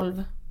hennes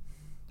golv.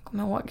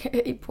 Kommer jag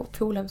ihåg, på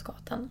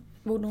Polhemsgatan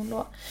bodde hon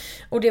då.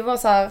 Och det var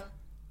så här,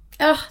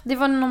 det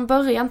var någon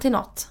början till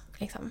något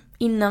liksom.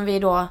 Innan vi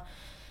då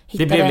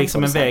hittade. Det blev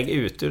liksom en väg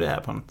ut ur det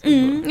här på något.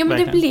 Ja, men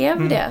det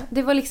blev det.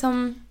 Det var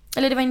liksom,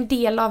 eller det var en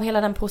del av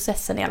hela den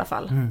processen i alla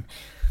fall.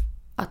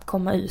 Att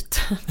komma ut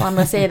på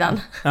andra sidan.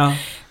 Ja.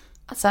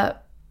 Alltså,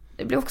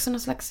 det blev också någon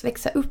slags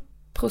växa upp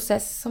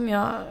process som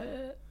jag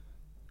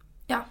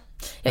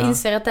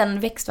inser att den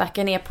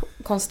växtverken är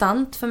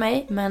konstant för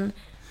mig, men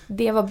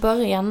det var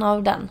början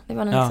av den. Det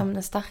var liksom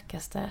den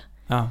starkaste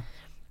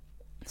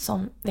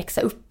som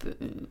växa upp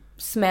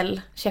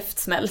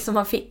käftsmäll som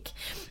man fick.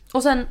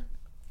 Och sen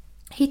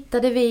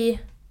hittade vi,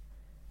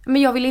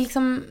 men jag ville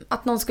liksom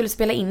att någon skulle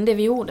spela in det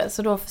vi gjorde,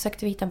 så då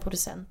försökte vi hitta en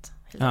producent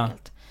helt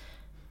enkelt.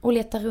 Och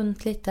leta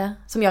runt lite,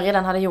 som jag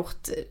redan hade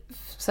gjort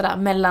sådär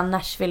mellan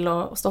Nashville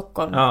och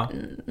Stockholm.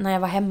 När jag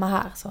var hemma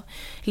här så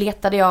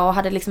letade jag och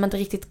hade liksom inte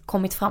riktigt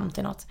kommit fram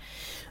till något.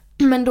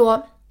 Men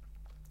då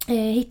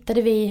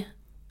hittade vi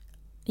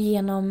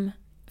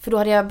för då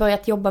hade jag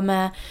börjat jobba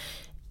med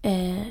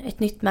ett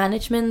nytt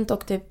management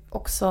och typ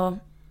också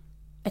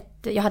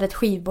jag hade ett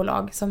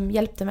skivbolag som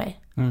hjälpte mig.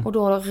 Och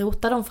då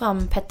rotade de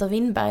fram Petter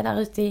Winberg där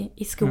ute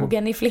i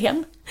skogen i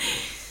Flen.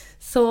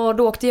 Så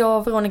då åkte jag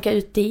och Veronica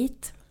ut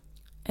dit.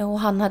 Och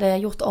han hade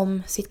gjort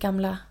om sitt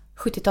gamla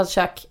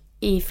 70-talskök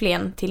i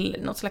Flen till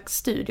något slags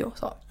studio.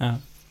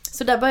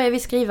 Så där började vi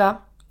skriva.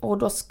 Och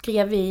då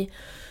skrev vi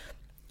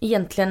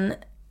egentligen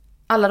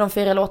alla de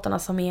 4 låtarna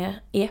som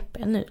är EP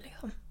nu.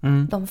 Liksom.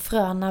 De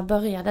fröna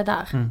började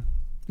där.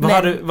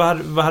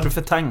 Vad hade du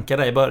för tankar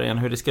där i början?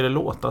 Hur det skulle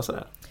låta och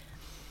sådär?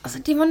 Alltså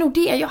det var nog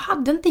det. Jag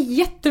hade inte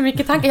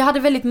jättemycket tankar. Jag hade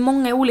väldigt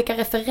många olika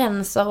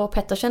referenser och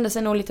Petter kände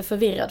sig nog lite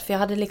förvirrad. För jag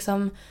hade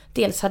liksom,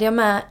 dels hade jag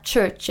med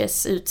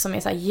Churches ut som är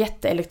så här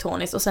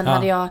jätteelektroniskt. Och sen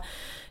hade jag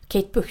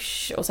Kate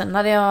Bush. Och sen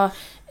hade jag,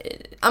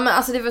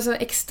 alltså det var så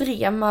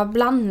extrema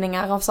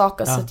blandningar av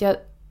saker. Så att jag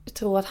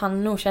tror att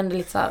han nog kände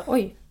lite så här,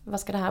 oj, vad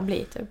ska det här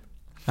bli typ.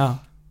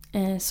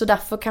 Så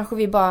därför kanske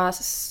vi bara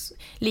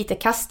lite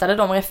kastade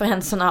de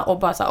referenserna och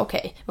bara så här,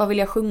 okej, vad vill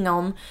jag sjunga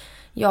om?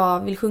 Jag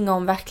vill sjunga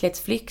om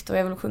verklighetsflykt och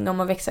jag vill sjunga om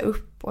att växa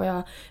upp och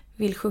jag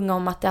vill sjunga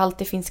om att det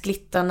alltid finns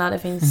glitter när det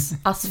finns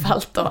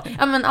asfalt och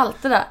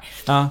allt det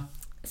där.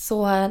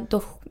 Så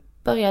då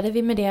började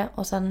vi med det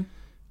och sen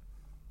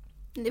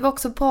det var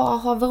också bra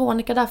att ha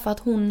Veronica där för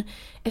att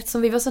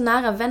eftersom vi var så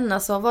nära vänner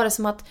så var det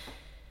som att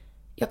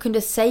jag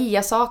kunde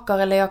säga saker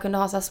eller jag kunde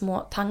ha så här små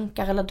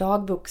tankar eller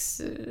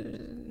dagboks,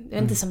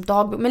 inte som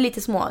dagbok men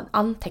lite små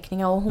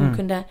anteckningar och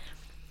hon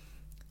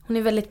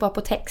är väldigt bra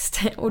på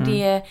text och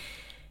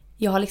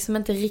jag har liksom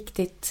inte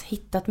riktigt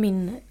hittat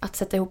att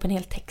sätta ihop en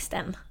hel text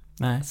än.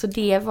 Nej. Så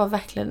det var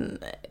verkligen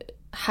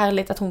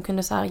härligt att hon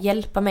kunde så här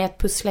hjälpa mig att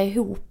pussla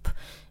ihop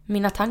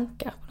mina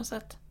tankar på något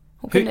sätt.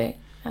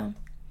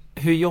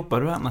 Hur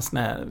jobbar du annars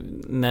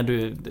när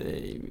du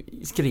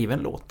skriver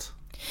en låt?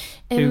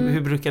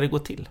 Hur brukar det gå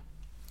till?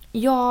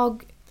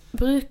 Jag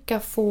brukar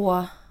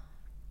få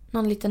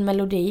någon liten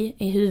melodi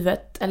i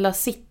huvudet eller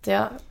sitter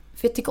jag,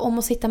 för jag tycker om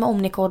att sitta med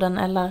omnikorden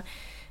eller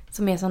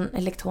som är sån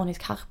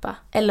elektronisk harpa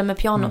eller med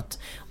pianot.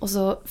 Och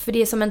så, för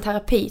det är som en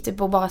terapi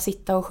typ att bara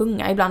sitta och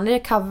sjunga. Ibland är det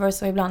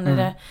covers och ibland är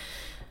det,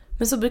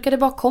 men så brukar det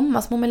bara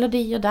komma små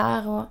melodier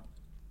där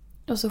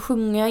och så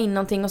sjunger jag in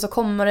någonting och så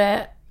kommer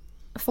det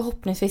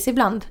förhoppningsvis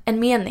ibland en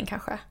mening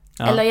kanske.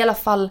 Eller i alla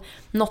fall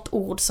något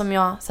ord som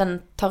jag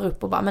sen tar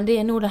upp och bara, men det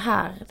är nog det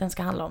här den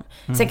ska handla om.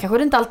 Sen kanske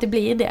det inte alltid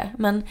blir det,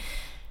 men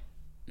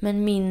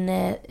min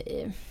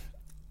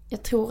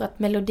jag tror att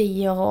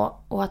melodier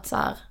och att så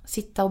här,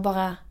 sitta och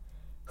bara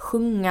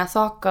sjunga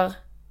saker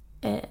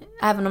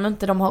även om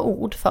inte de har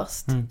ord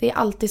först. Det är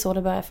alltid så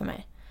det börjar för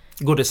mig.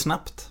 Går det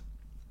snabbt?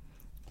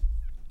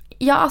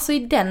 Ja, alltså i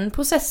den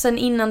processen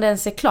innan den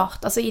är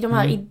klart, alltså i de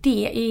här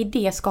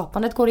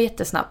idéskapandet går det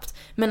jättesnabbt.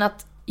 Men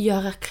att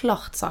göra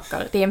klart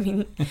saker, det är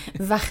min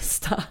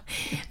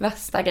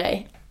värsta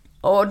grej.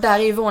 Och där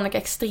är ju Veronica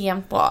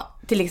extremt bra,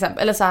 till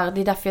exempel. Eller så här,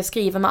 det är därför jag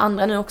skriver med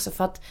andra nu också,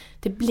 för att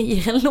det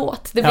blir en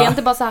låt. Det blir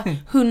inte bara så här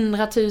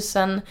 100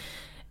 000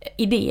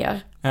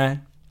 idéer. Nej.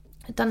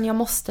 Utan jag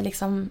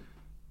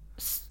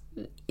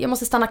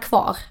måste stanna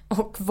kvar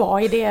och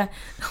vara i det.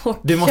 Och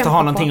du måste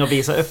ha någonting att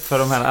visa upp för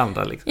de här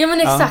andra. Liksom. Ja,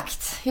 men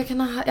exakt. Jag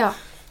kan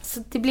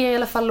så det blir i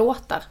alla fall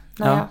låtar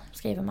när jag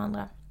skriver med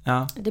andra.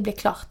 Ja. Det blir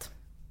klart.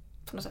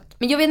 På något sätt.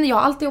 Men jag vet inte, jag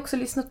har alltid också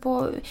lyssnat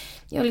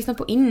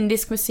på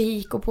indisk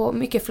musik och på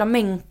mycket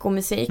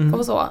flamenco-musik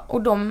och så.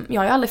 Och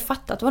jag har ju aldrig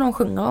fattat vad de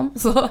sjunger om.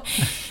 Så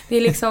det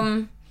är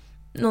liksom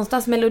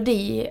någonstans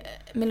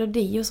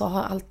melodi och så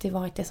har alltid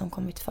varit det som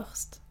kommit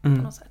först på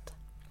något sätt.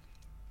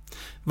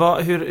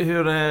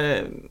 Hur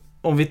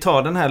om vi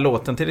tar den här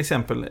låten till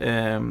exempel,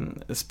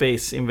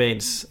 Space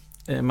Invades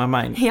My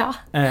Mind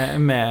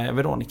med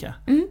Veronica.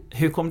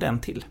 Hur kom den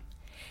till?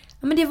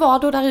 Ja, men det var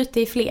då där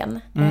ute i Flen.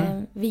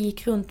 Vi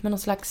gick runt med någon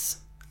slags...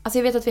 Alltså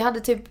jag vet att vi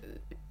hade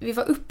vi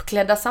var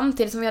uppklädda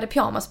samtidigt som vi hade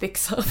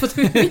pyjamasbyxor. För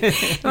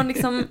det var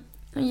liksom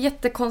en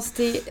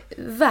jättekonstig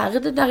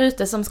värld där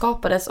ute som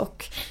skapades.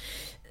 Och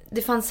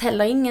det fanns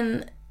heller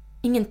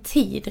ingen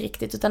tid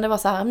riktigt. Utan det var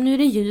så här, nu är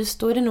det ljust,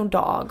 då är det nog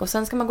dag. Och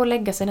sen ska man gå och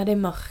lägga sig när det är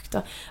mörkt.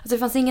 Alltså det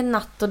fanns ingen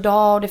natt och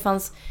dag. Och det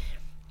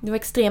var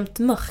extremt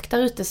mörkt där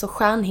ute. Så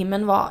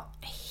stjärnhimlen var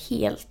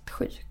helt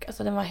sjuk.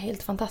 Alltså den var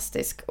helt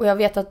fantastisk. Och jag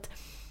vet att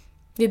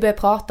vi började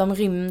prata om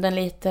rymden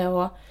lite,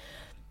 och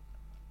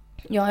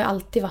jag har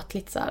alltid varit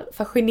lite så här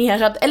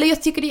fascinerad. Eller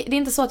jag tycker det är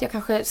inte så att jag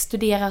kanske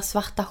studerar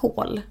svarta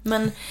hål,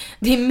 men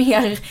det är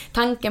mer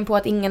tanken på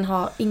att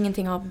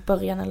ingenting har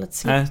början eller ett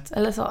slut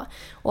eller så.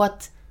 Och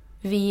att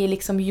vi är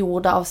liksom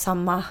gjorda av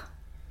samma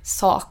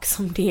sak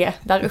som det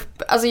där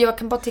uppe. Alltså jag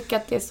kan bara tycka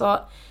att det är så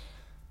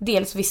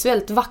dels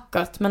visuellt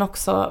vackert men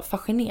också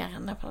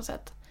fascinerande på något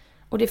sätt.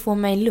 Och det får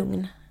mig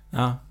lugn.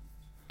 Ja.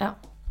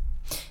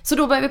 Så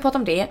då började vi prata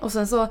om det, och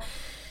sen så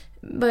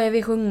började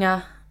vi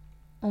sjunga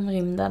om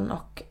rymden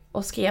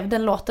och skrev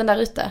den låten där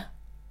ute.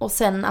 Och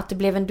sen att det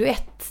blev en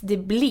duett, det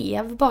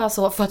blev bara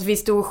så för att vi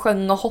stod och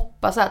sjöng och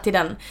hoppade så här till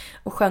den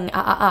och sjöng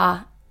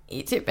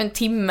i typ en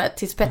timme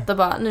tills Petter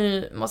bara,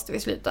 nu måste vi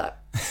sluta.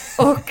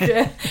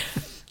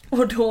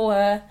 Och då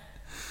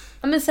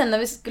men sen när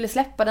vi skulle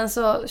släppa den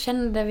så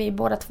kände vi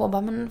båda två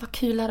bara, men vad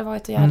kul det hade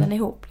varit att göra den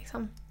ihop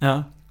liksom.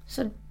 Ja.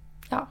 Så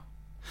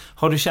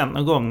har du känt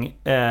någon gång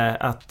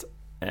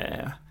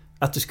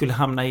att du skulle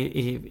hamna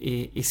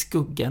i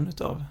skuggan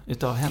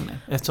utav henne,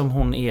 eftersom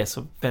hon är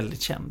så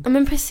väldigt känd? Ja,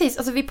 men precis.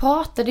 Alltså vi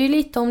pratade ju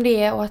lite om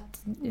det, och att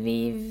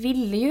vi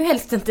ville ju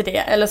helst inte det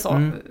eller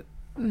så.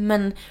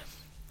 Men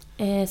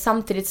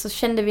samtidigt så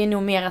kände vi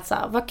nog mer att så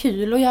här, vad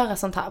kul att göra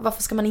sånt här.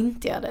 Varför ska man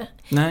inte göra det?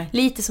 Nej.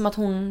 Lite som att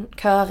hon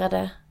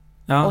körade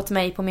åt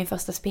mig på min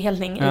första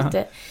spelning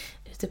ute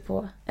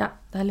på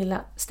det här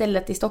lilla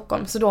stället i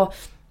Stockholm. Så då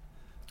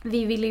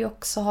vi vill ju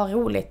också ha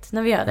roligt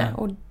när vi gör det.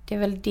 Och det är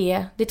väl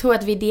det tror jag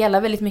att vi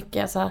delar väldigt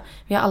mycket. Alltså,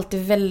 vi har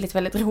alltid väldigt,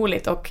 väldigt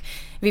roligt. Och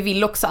vi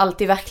vill också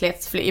alltid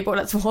verklighetsfly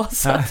båda två.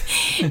 Så att,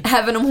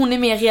 även om hon är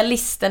mer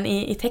realisten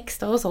i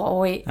texter och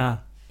så.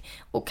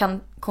 Och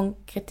kan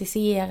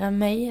konkretisera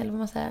mig, eller vad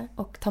man säger.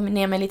 Och ta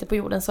ner mig lite på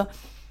jorden. Så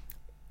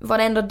var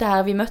det ändå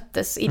där vi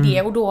möttes i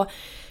det. Och då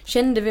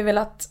kände vi väl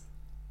att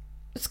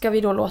ska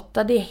vi då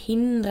låta det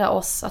hindra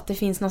oss att det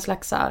finns någon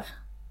slags så här,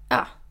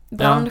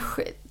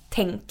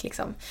 tänk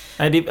liksom.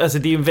 Nej, det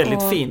är ju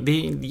väldigt fin. Det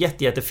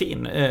är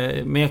jättefin.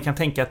 Men jag kan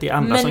tänka att det är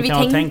andra som kan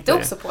ha tänkt det. Men vi tänkte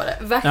också på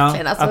det,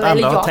 verkligen. Alltså, att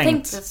andra har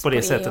tänkt på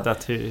det sättet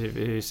att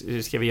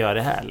hur ska vi göra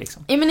det här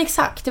liksom? Ja, men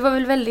exakt. Det var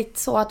väl väldigt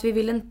så att vi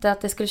ville inte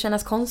att det skulle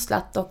kännas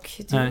konstlat och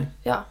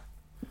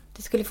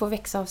det skulle få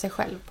växa av sig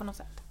själv på något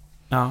sätt.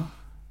 Ja.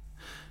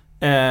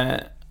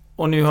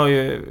 Och nu har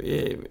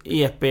ju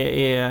EP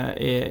är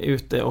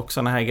ute och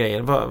såna här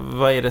grejer.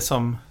 Vad är det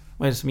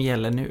som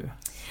gäller nu?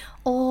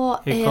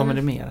 Hur kommer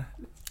det mer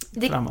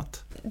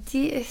framåt?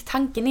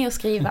 Tanken är att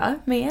skriva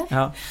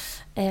mer.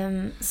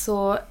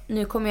 Så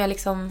nu kommer jag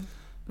liksom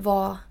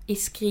vara i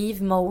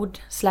skrivmode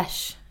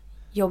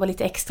 / jobba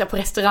lite extra på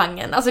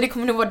restaurangen. Alltså det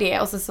kommer nog vara det.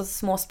 Och så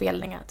små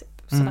spelningar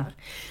typ. Sådär.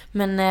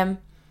 Men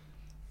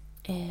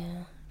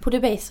på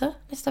Debaser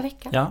nästa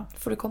vecka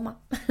får du komma.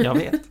 Jag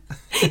vet.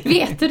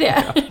 Vet du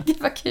det?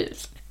 Det var kul.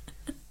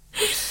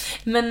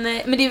 Men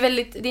det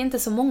är inte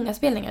så många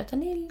spelningar, utan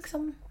det är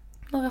liksom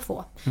några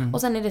få.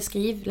 Och sen är det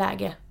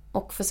skrivläge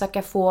och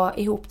försöka få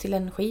ihop till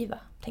en skiva,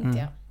 tänkte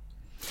jag.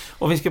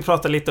 Och vi ska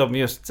prata lite om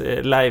just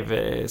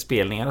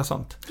live-spelningar och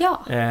sånt.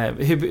 Ja.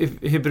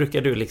 Hur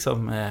brukar du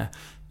liksom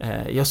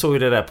Jag såg ju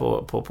det där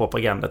på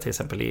propaganda till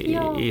exempel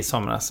i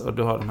somras, och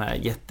du har de här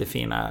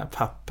jättefina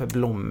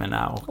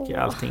pappblommorna och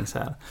allting så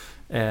här.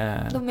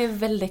 De är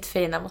väldigt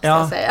fina, måste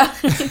jag säga.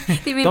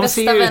 Det är min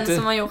bästa vän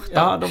som har gjort dem.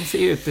 Ja, de ser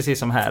ut precis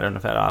som här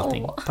ungefär, och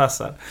allting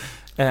passar.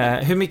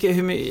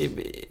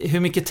 Hur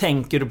mycket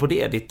tänker du på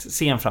det, ditt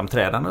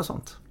scenframträdande och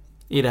sånt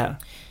i det här?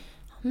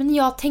 Men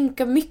jag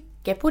tänker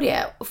mycket på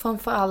det, och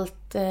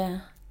framförallt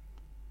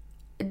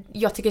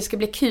jag tycker det ska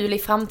bli kul i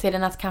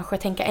framtiden att kanske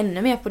tänka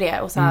ännu mer på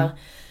det och så här,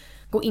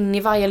 gå in i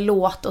varje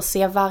låt och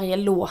se varje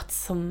låt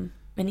som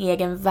en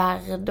egen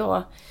värld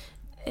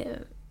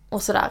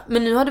och sådär.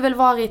 Men nu har det väl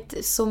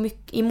varit så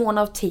mycket i mån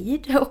av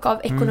tid och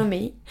av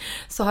ekonomi,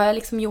 så har jag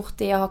liksom gjort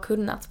det jag har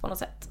kunnat på något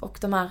sätt. Och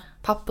de här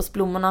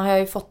pappersblommorna har jag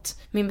ju fått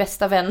min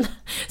bästa vän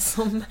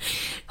som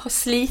har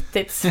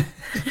slitits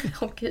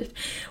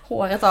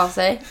håret av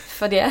sig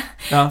för det,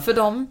 för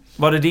dem.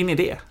 Var det din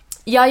idé?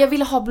 Ja, jag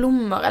ville ha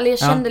blommor. Eller jag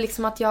kände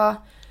liksom att jag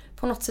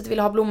på något sätt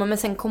ville ha blommor. Men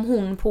sen kom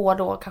hon på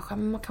då, kanske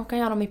man kan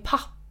göra dem i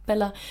papp.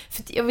 Eller,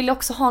 för jag ville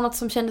också ha något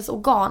som kändes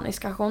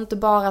organiskt. Kanske inte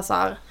bara så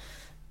här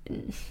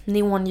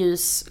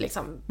neonljus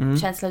liksom,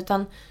 känsla.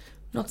 Utan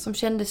något som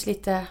kändes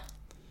lite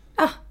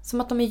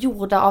som att de är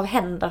gjorda av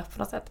händer på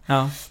något sätt.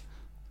 Ja.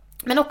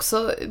 Men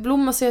också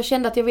blommor, så jag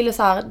kände att jag ville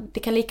så här, det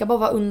kan lika bara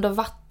vara under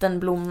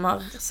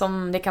vattenblommor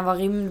som det kan vara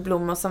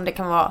rymdblommor, som det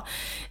kan vara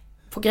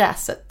på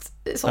gräset.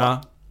 Så.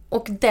 Ja.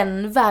 Och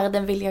den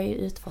världen vill jag ju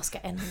utforska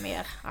ännu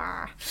mer.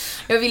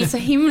 Jag vill så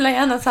himla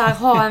gärna så här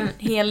ha en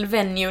hel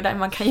venue där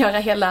man kan göra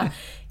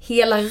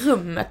hela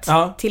rummet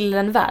till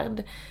en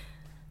värld.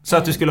 Så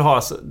att du skulle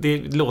ha, det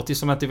låter ju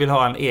som att du vill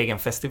ha en egen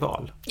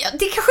festival. Ja,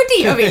 det är kanske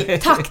det jag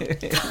vill. Tack.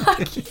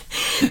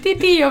 Det är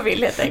det jag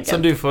vill helt enkelt.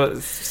 Som du får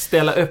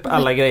ställa upp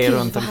alla grejer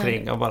runt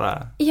omkring och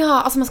bara...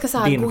 Ja, alltså man ska så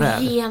här gå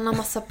igenom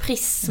massa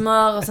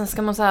prismer och sen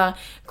ska man så här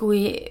gå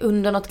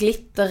under något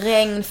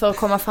glitterregn för att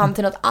komma fram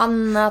till något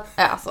annat.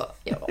 Alltså,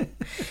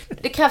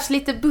 det krävs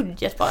lite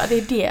budget bara, det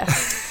är det.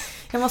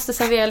 Jag måste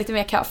servera lite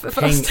mer kaffe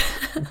först.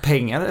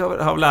 Pengar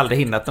har väl aldrig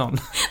hindrat någon.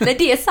 Nej,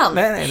 det är sant.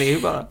 Nej, det är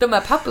ju bara... De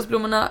här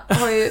pappersblommorna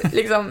har ju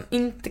liksom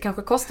inte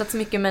kanske kostat så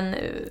mycket, men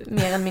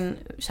mer än min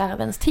kära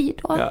väns tid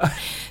då. Ja.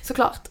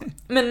 Såklart.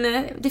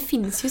 Men det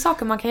finns ju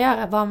saker man kan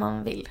göra vad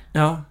man vill.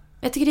 Ja.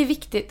 Jag tycker det är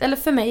viktigt, eller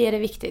för mig är det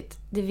viktigt.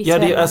 Det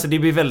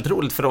blir väldigt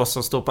roligt för oss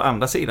som står på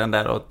andra sidan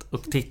där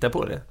och tittar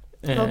på det.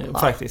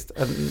 Faktiskt,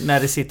 när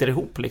det sitter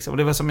ihop liksom.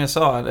 Det var som jag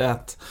sa,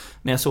 att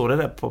när jag såg det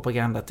där på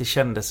propaganda, att det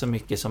kändes så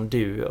mycket som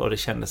du och det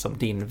kändes som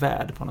din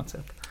värld på något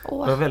sätt. Det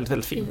var väldigt,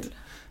 väldigt fint.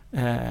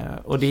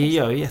 Och det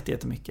gör ju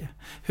jättemycket.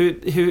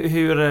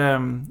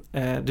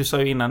 Du sa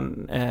ju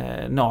innan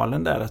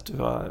Nalen där att du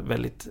var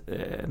väldigt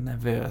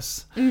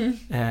nervös.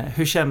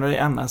 Hur känner du dig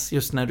annars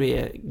just när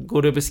du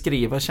går du att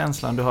beskriva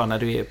känslan du har när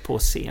du är på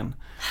scen?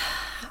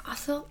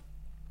 Alltså,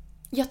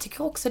 jag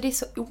tycker också det är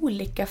så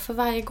olika för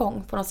varje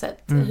gång på något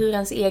sätt. Hur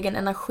ens egen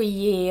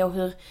energi är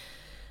och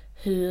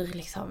hur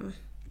liksom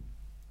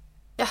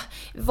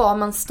var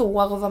man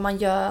står och vad man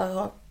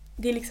gör. Och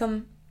det är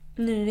liksom,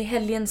 nu i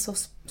helgen så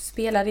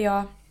spelade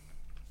jag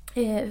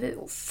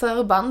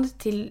förband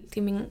till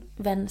min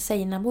vän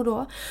Seinabo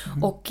då.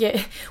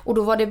 Och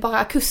då var det bara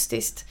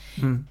akustiskt.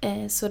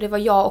 Så det var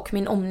jag och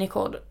min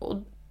omnikord. Och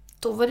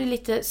då var det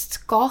lite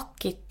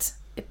skakigt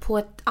på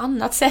ett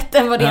annat sätt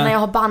än vad det är när jag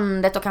har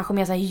bandet och kanske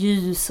mer så här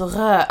ljus och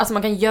rör. Alltså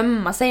man kan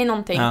gömma sig i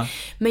någonting. Ja.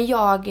 Men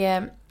jag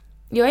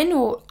är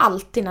nog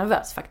alltid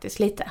nervös faktiskt,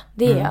 lite.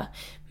 Det är jag.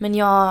 Men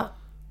jag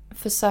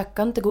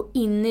försöker inte gå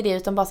in i det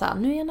utan bara så här,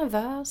 nu är jag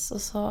nervös.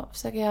 Och så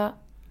försöker jag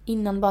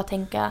innan bara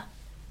tänka,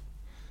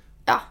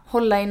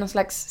 hålla i någon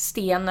slags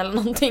sten eller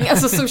någonting.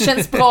 Alltså som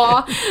känns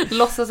bra.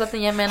 Låtsas att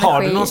den ger mig energi.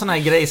 Har du någon sån här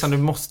grej som du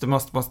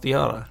måste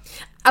göra?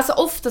 Alltså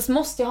oftast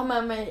måste jag ha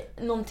med mig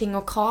någonting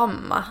att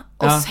krama.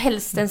 Och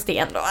helst en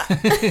sten då.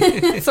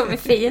 Som är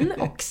fin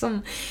och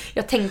som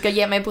jag tänker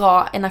ger mig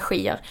bra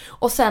energier.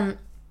 Och sen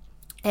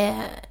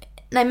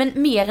nej men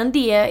mer än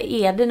det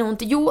är det nog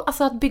inte. Jo,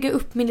 alltså att bygga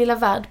upp min lilla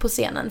värld på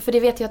scenen. För det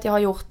vet jag att jag har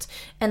gjort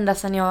ända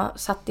sedan jag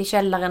satt i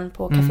källaren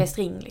på Café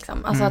String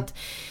liksom. Alltså att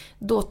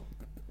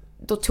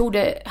då tog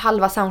det,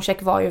 halva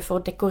soundcheck var ju för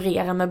att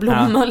dekorera med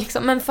blommor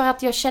liksom. Men för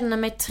att jag känner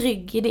mig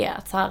trygg i det.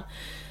 Att så här,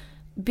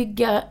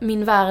 bygga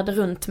min värld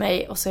runt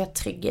mig och så är jag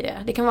trygg i det.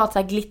 Det kan vara att så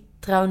här,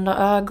 glittra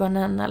under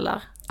ögonen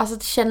eller alltså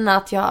att känna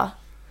att jag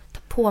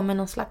tar på mig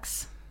någon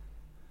slags,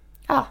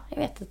 jag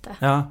vet inte.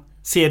 Ja.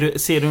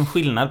 Ser du en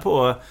skillnad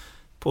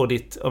på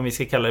ditt, om vi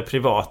ska kalla det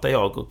privata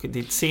jag och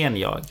ditt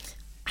scen-jag?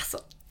 Alltså,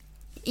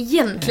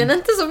 egentligen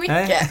inte så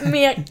mycket.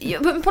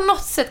 Mer, på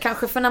något sätt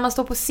kanske, för när man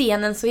står på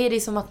scenen så är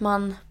det som att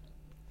man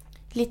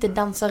lite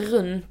dansar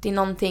runt i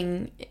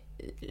någonting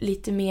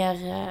lite mer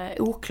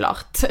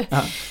oklart.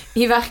 Ja.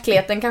 I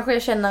verkligheten kanske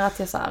jag känner att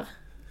jag så här,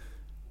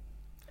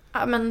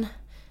 men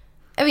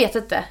jag vet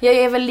inte. Jag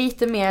är väl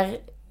lite mer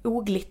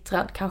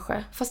oglittrad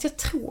kanske. Fast jag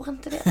tror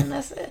inte det.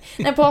 När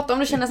jag pratar om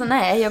det känner jag så,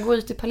 nej, jag går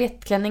ut i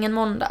palettklänning en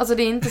måndag. Alltså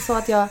det är inte så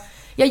att jag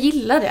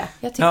gillar det.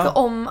 Jag tycker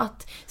om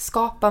att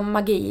skapa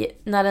magi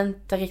när det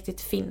inte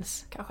riktigt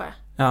finns kanske.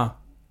 Ja.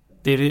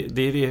 Det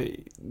är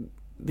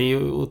det är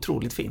ju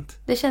otroligt fint.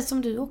 Det känns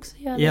som du också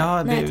gör det.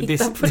 Ja, när jag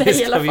tittar på det dig i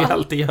ska alla vi fall.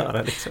 alltid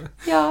göra liksom.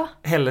 Ja.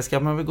 Heller ska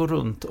man väl gå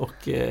runt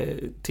och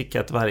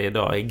tycka att varje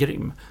dag är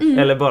grym.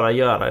 Eller bara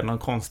göra någon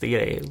konstig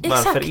grej.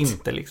 Varför Exakt.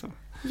 inte liksom?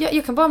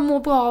 Jag kan bara må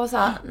bra av så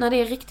här, när det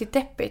är riktigt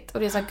deppigt och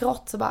det är så här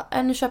grått, så bara,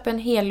 nu köper jag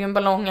en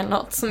heliumballong eller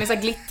något som är så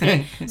här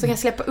glittrig, så kan jag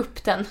släppa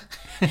upp den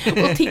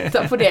och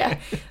titta på det.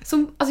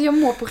 Så, alltså jag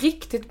mår på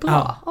riktigt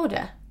bra av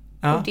det.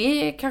 Ja. Och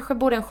det är kanske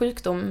både en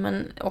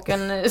sjukdom och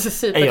en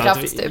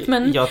superkraft typ.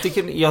 Men...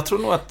 Jag tror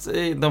nog att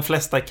de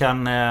flesta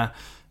kan...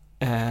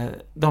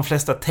 de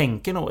flesta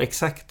tänker nog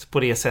exakt på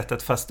det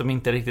sättet, fast de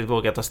inte riktigt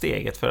vågar ta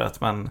steget för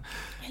att man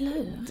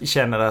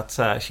känner att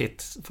så här,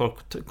 shit,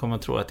 folk kommer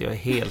att tro att jag är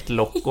helt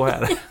locko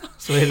här.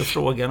 Så är det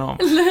frågan om.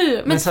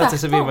 Men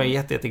samtidigt så blir man ju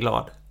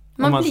jätteglad.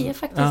 Man blir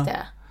faktiskt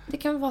det. Det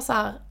kan vara så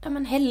här,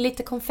 häll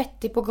lite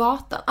konfetti på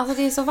gatan. Alltså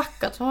det är så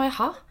vackert.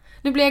 Jaha,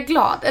 nu blir jag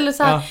glad. Eller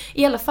så här,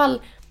 i alla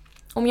fall,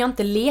 om jag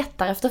inte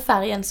letar efter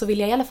färgen så vill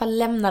jag i alla fall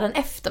lämna den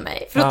efter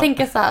mig. För då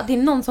tänker jag så här, det är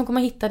någon som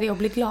kommer hitta det och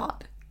bli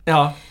glad.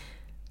 Ja.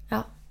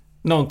 Ja.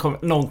 Någon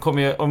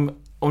kommer ju,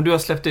 om du har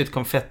släppt ut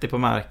konfetti på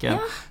marken,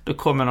 då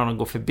kommer någon att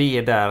gå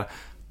förbi där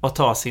och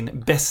ta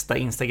sin bästa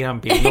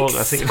Instagram-bild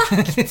någonsin.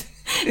 Exakt!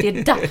 Det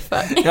är därför.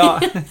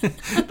 Ja,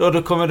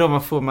 då kommer de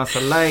att få massa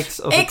likes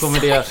och så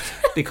kommer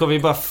det kommer ju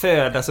bara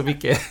föda så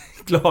mycket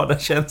glada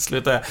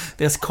känslor där.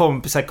 Deras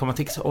kompisar kommer att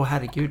tycka så,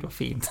 herregud vad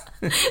fint.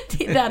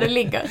 Det är där det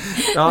ligger.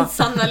 Den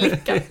sanna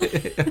lyckan.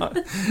 Ja,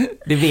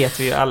 det vet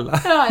vi ju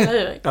alla. Ja, eller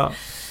hur?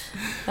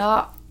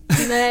 Ja,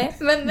 nej,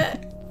 men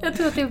jag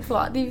tror att det är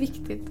bra. Det är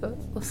viktigt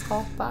att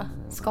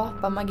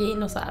skapa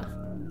magin och så här.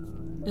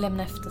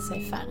 Lämna efter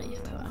sig färg,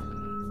 tror jag.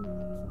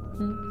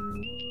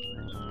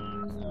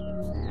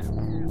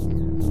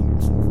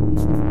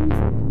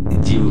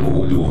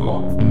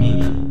 Dialoga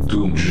med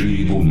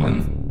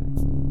Dumdrywoman.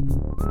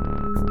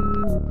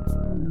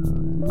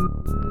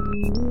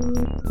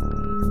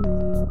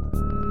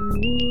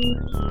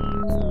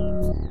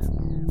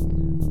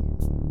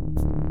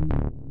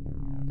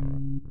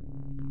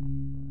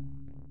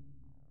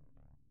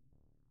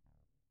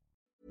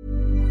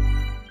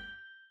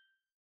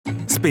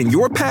 Spin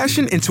your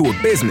passion into a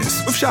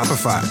business with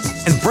Shopify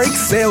and break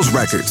sales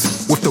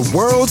records with the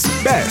world's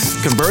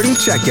best converting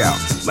checkout.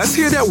 Let's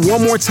hear that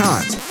one more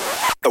time.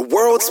 The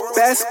world's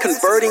best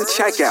converting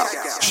checkout.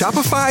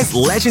 Shopify's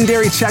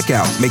legendary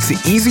checkout makes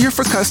it easier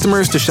for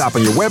customers to shop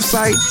on your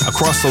website,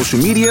 across social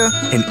media,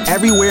 and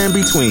everywhere in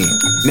between.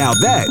 Now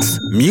that's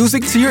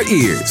music to your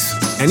ears.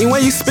 Any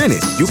way you spin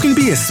it, you can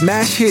be a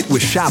smash hit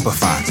with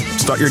Shopify.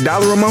 Start your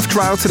 $1 a month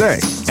trial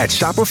today at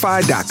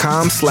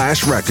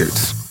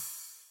shopify.com/records.